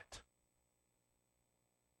taught.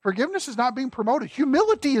 Forgiveness is not being promoted.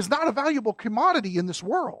 Humility is not a valuable commodity in this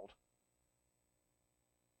world.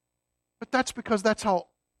 But that's because that's how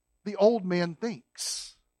the old man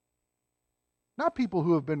thinks. Not people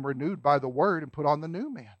who have been renewed by the word and put on the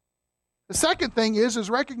new man. The second thing is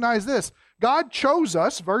recognize this. God chose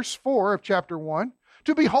us, verse 4 of chapter 1,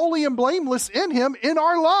 to be holy and blameless in Him in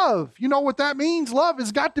our love. You know what that means? Love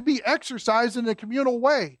has got to be exercised in a communal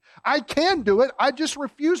way. I can do it. I just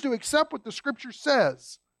refuse to accept what the Scripture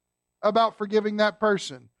says about forgiving that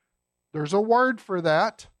person. There's a word for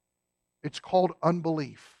that. It's called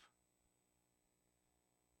unbelief.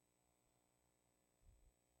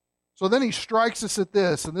 So then he strikes us at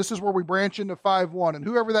this, and this is where we branch into 5:1. And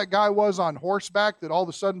whoever that guy was on horseback that all of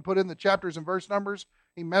a sudden put in the chapters and verse numbers,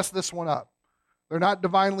 he messed this one up. They're not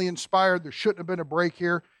divinely inspired. There shouldn't have been a break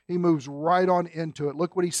here. He moves right on into it.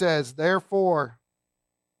 Look what he says. Therefore,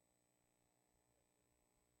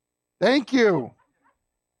 thank you.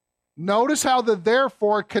 Notice how the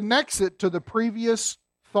therefore connects it to the previous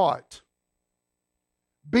thought.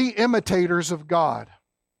 Be imitators of God.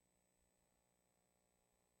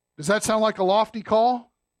 Does that sound like a lofty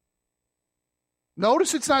call?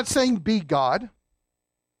 Notice it's not saying be God.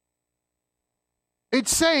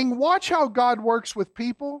 It's saying watch how God works with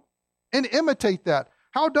people and imitate that.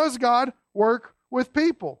 How does God work with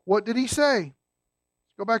people? What did he say?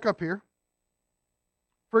 Let's go back up here.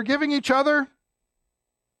 Forgiving each other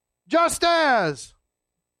just as.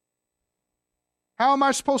 How am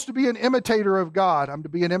I supposed to be an imitator of God? I'm to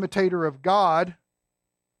be an imitator of God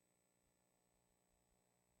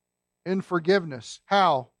in forgiveness.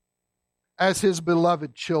 How? As His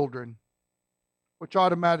beloved children, which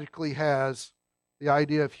automatically has the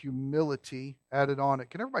idea of humility added on it.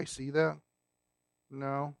 Can everybody see that?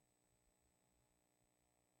 No?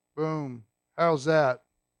 Boom. How's that?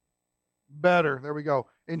 Better. There we go.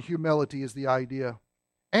 In humility is the idea.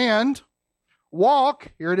 And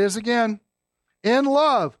walk, here it is again, in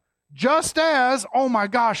love. Just as, oh my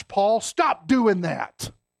gosh, Paul, stop doing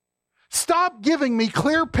that. Stop giving me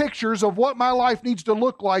clear pictures of what my life needs to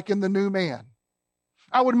look like in the new man.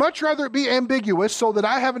 I would much rather it be ambiguous so that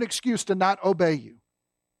I have an excuse to not obey you.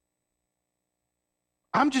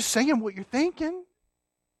 I'm just saying what you're thinking.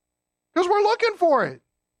 Because we're looking for it.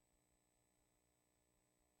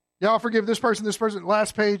 Yeah, I'll forgive this person,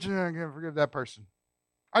 last page, and I'm going to forgive that person.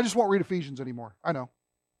 I just won't read Ephesians anymore. I know.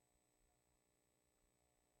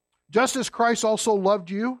 Just as Christ also loved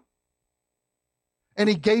you, and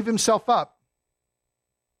He gave Himself up.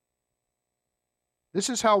 This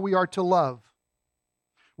is how we are to love.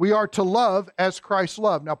 We are to love as Christ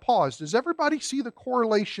loved. Now pause. Does everybody see the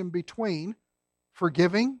correlation between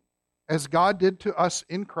forgiving as God did to us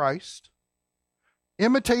in Christ,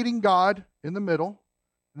 imitating God in the middle,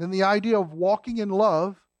 and then the idea of walking in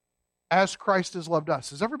love as Christ has loved us?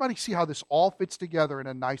 Does everybody see how this all fits together in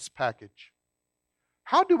a nice package?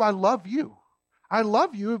 How do I love you? I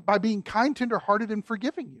love you by being kind, tender-hearted, and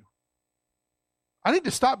forgiving you. I need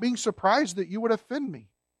to stop being surprised that you would offend me.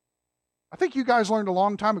 I think you guys learned a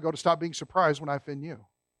long time ago to stop being surprised when I offend you.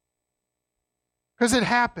 Because it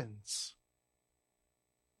happens.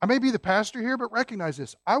 I may be the pastor here, but recognize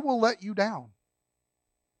this. I will let you down.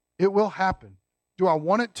 It will happen. Do I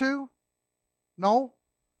want it to? No.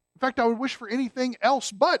 In fact, I would wish for anything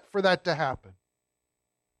else but for that to happen.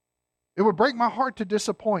 It would break my heart to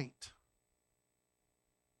disappoint.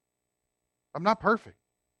 I'm not perfect.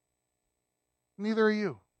 Neither are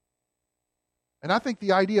you. And I think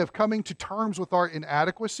the idea of coming to terms with our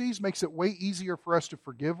inadequacies makes it way easier for us to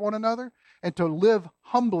forgive one another and to live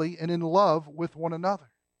humbly and in love with one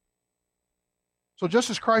another. So just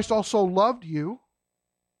as Christ also loved you,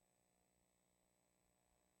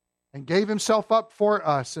 and gave himself up for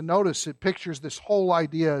us. And notice it pictures this whole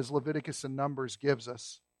idea as Leviticus and Numbers gives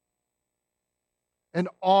us. An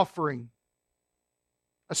offering,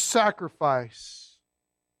 a sacrifice,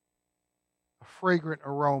 a fragrant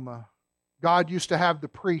aroma. God used to have the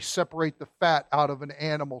priest separate the fat out of an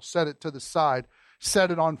animal, set it to the side, set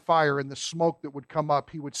it on fire, and the smoke that would come up,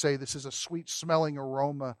 he would say, this is a sweet-smelling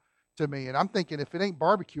aroma to me. And I'm thinking, if it ain't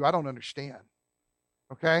barbecue, I don't understand.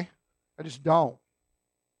 Okay? I just don't.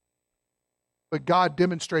 But God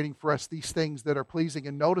demonstrating for us these things that are pleasing.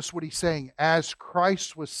 And notice what he's saying. As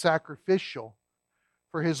Christ was sacrificial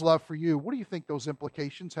for his love for you, what do you think those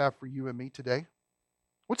implications have for you and me today?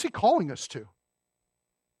 What's he calling us to?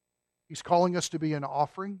 He's calling us to be an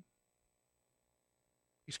offering.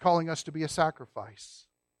 He's calling us to be a sacrifice.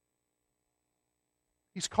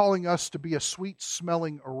 He's calling us to be a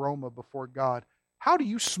sweet-smelling aroma before God. How do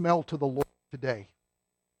you smell to the Lord today?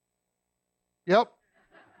 Yep.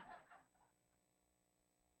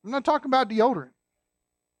 I'm not talking about deodorant.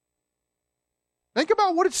 Think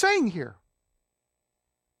about what it's saying here.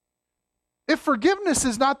 If forgiveness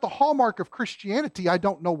is not the hallmark of Christianity, I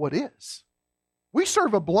don't know what is. We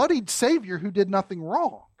serve a bloodied Savior who did nothing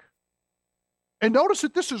wrong. And notice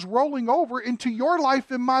that this is rolling over into your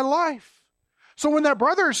life and my life. So when that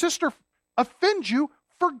brother or sister offends you,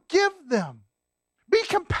 forgive them. Be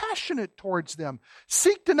compassionate towards them.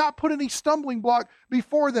 Seek to not put any stumbling block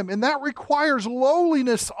before them. And that requires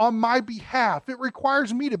lowliness on my behalf. It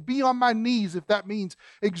requires me to be on my knees if that means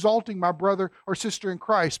exalting my brother or sister in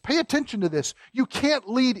Christ. Pay attention to this. You can't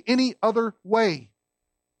lead any other way.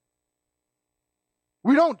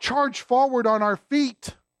 We don't charge forward on our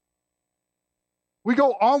feet. We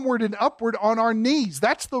go onward and upward on our knees.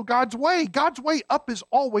 That's God's way. God's way up is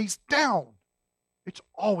always down. It's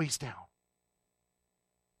always down.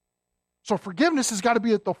 So forgiveness has got to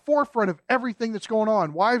be at the forefront of everything that's going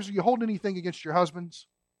on. Wives, are you holding anything against your husbands?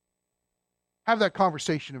 Have that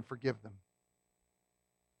conversation and forgive them.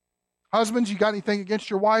 Husbands, you got anything against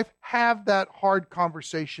your wife? Have that hard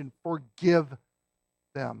conversation. Forgive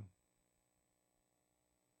them.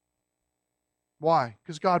 Why?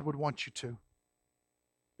 Because God would want you to.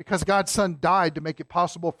 Because God's Son died to make it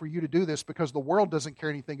possible for you to do this, because the world doesn't care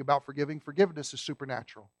anything about forgiving. Forgiveness is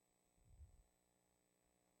supernatural.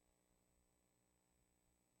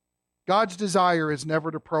 God's desire is never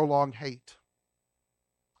to prolong hate.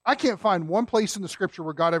 I can't find one place in the Scripture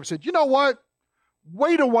where God ever said, you know what?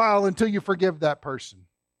 Wait a while until you forgive that person.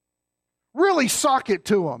 Really sock it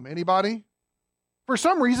to them. Anybody? For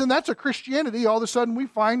some reason, that's a Christianity all of a sudden we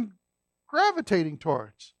find gravitating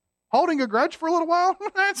towards. Holding a grudge for a little while?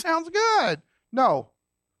 That sounds good. No.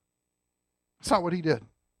 That's not what he did.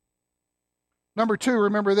 Number two,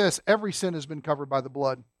 remember this. Every sin has been covered by the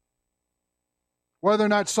blood. Whether or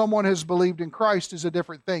not someone has believed in Christ is a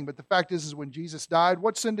different thing. But the fact is when Jesus died,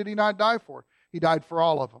 what sin did he not die for? He died for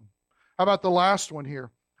all of them. How about the last one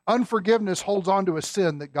here? Unforgiveness holds on to a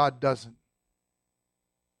sin that God doesn't.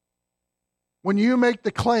 When you make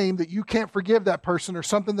the claim that you can't forgive that person or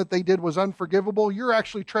something that they did was unforgivable, you're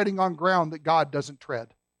actually treading on ground that God doesn't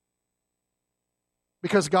tread.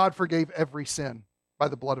 Because God forgave every sin by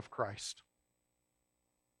the blood of Christ.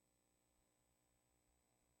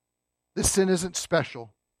 This sin isn't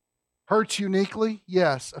special. Hurts uniquely?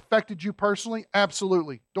 Yes. Affected you personally?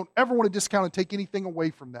 Absolutely. Don't ever want to discount and take anything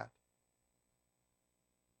away from that.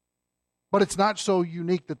 But it's not so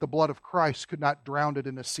unique that the blood of Christ could not drown it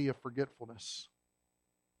in a sea of forgetfulness.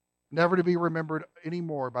 Never to be remembered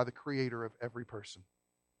anymore by the Creator of every person.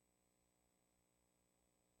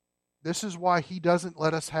 This is why he doesn't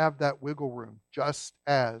let us have that wiggle room, just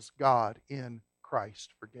as God in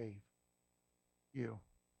Christ forgave you.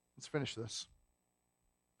 Let's finish this.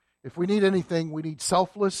 If we need anything, we need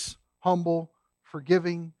selfless, humble,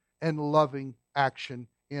 forgiving, and loving action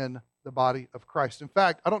in the body of Christ. In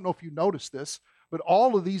fact, I don't know if you noticed this, but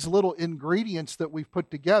all of these little ingredients that we've put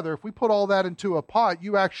together, if we put all that into a pot,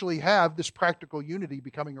 you actually have this practical unity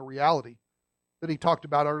becoming a reality that he talked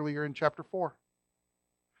about earlier in chapter 4.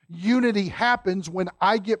 Unity happens when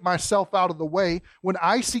I get myself out of the way, when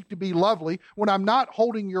I seek to be lovely, when I'm not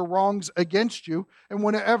holding your wrongs against you, and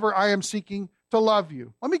whenever I am seeking to love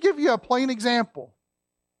you. Let me give you a plain example.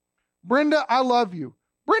 Brenda, I love you.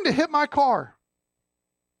 Brenda hit my car.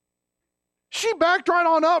 She backed right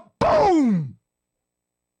on up. Boom!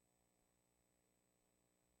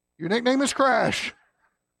 Your nickname is Crash.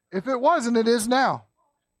 If it wasn't, it is now.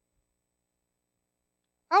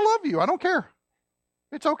 I love you. I don't care.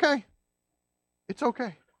 It's okay. It's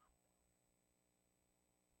okay.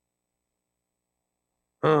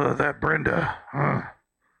 Oh, that Brenda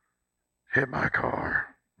hit my car.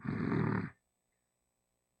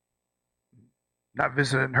 Not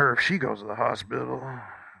visiting her if she goes to the hospital.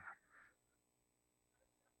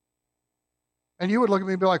 And you would look at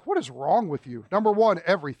me and be like, what is wrong with you? Number one,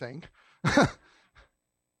 everything.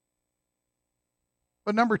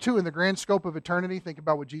 But number two, in the grand scope of eternity, think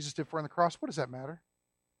about what Jesus did for on the cross. What does that matter?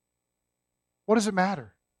 What does it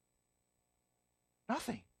matter?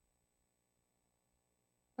 Nothing.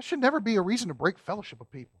 That should never be a reason to break fellowship with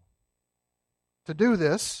people. To do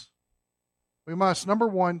this, we must, number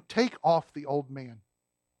one, take off the old man.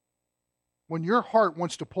 When your heart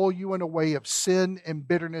wants to pull you in a way of sin and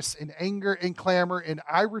bitterness and anger and clamor, and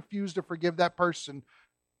I refuse to forgive that person,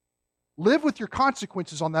 live with your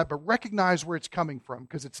consequences on that, but recognize where it's coming from,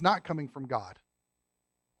 because it's not coming from God.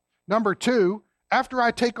 Number two, after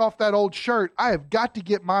I take off that old shirt, I have got to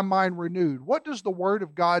get my mind renewed. What does the Word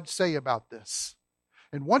of God say about this?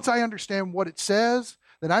 And once I understand what it says,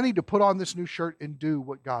 then I need to put on this new shirt and do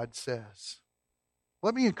what God says.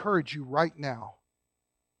 Let me encourage you right now.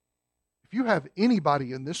 If you have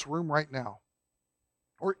anybody in this room right now,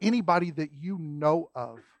 or anybody that you know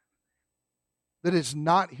of, that is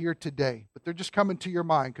not here today, but they're just coming to your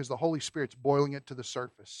mind because the Holy Spirit's boiling it to the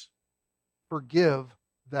surface, forgive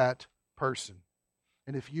that person.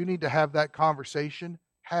 And if you need to have that conversation,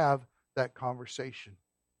 have that conversation.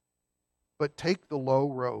 But take the low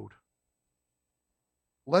road.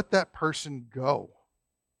 Let that person go.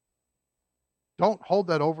 Don't hold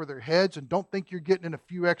that over their heads, and don't think you're getting in a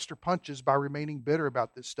few extra punches by remaining bitter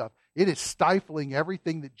about this stuff. It is stifling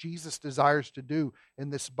everything that Jesus desires to do in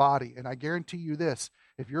this body. And I guarantee you this,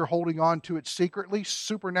 if you're holding on to it secretly,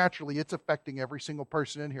 supernaturally, it's affecting every single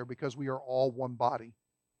person in here, because we are all one body.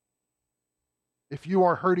 If you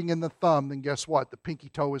are hurting in the thumb, then guess what? The pinky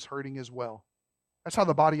toe is hurting as well. That's how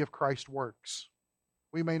the body of Christ works.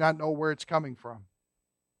 We may not know where it's coming from,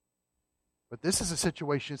 but this is a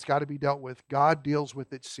situation that's got to be dealt with. God deals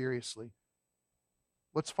with it seriously.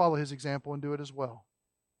 Let's follow His example and do it as well.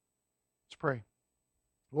 Let's pray.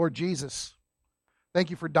 Lord Jesus,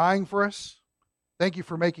 thank You for dying for us. Thank You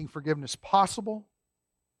for making forgiveness possible.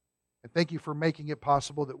 And thank You for making it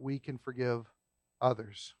possible that we can forgive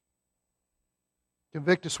others.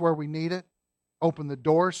 Convict us where we need it. Open the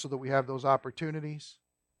doors so that we have those opportunities.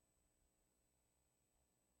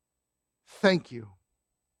 Thank You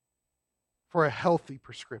for a healthy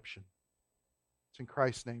prescription. It's in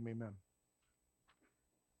Christ's name, amen.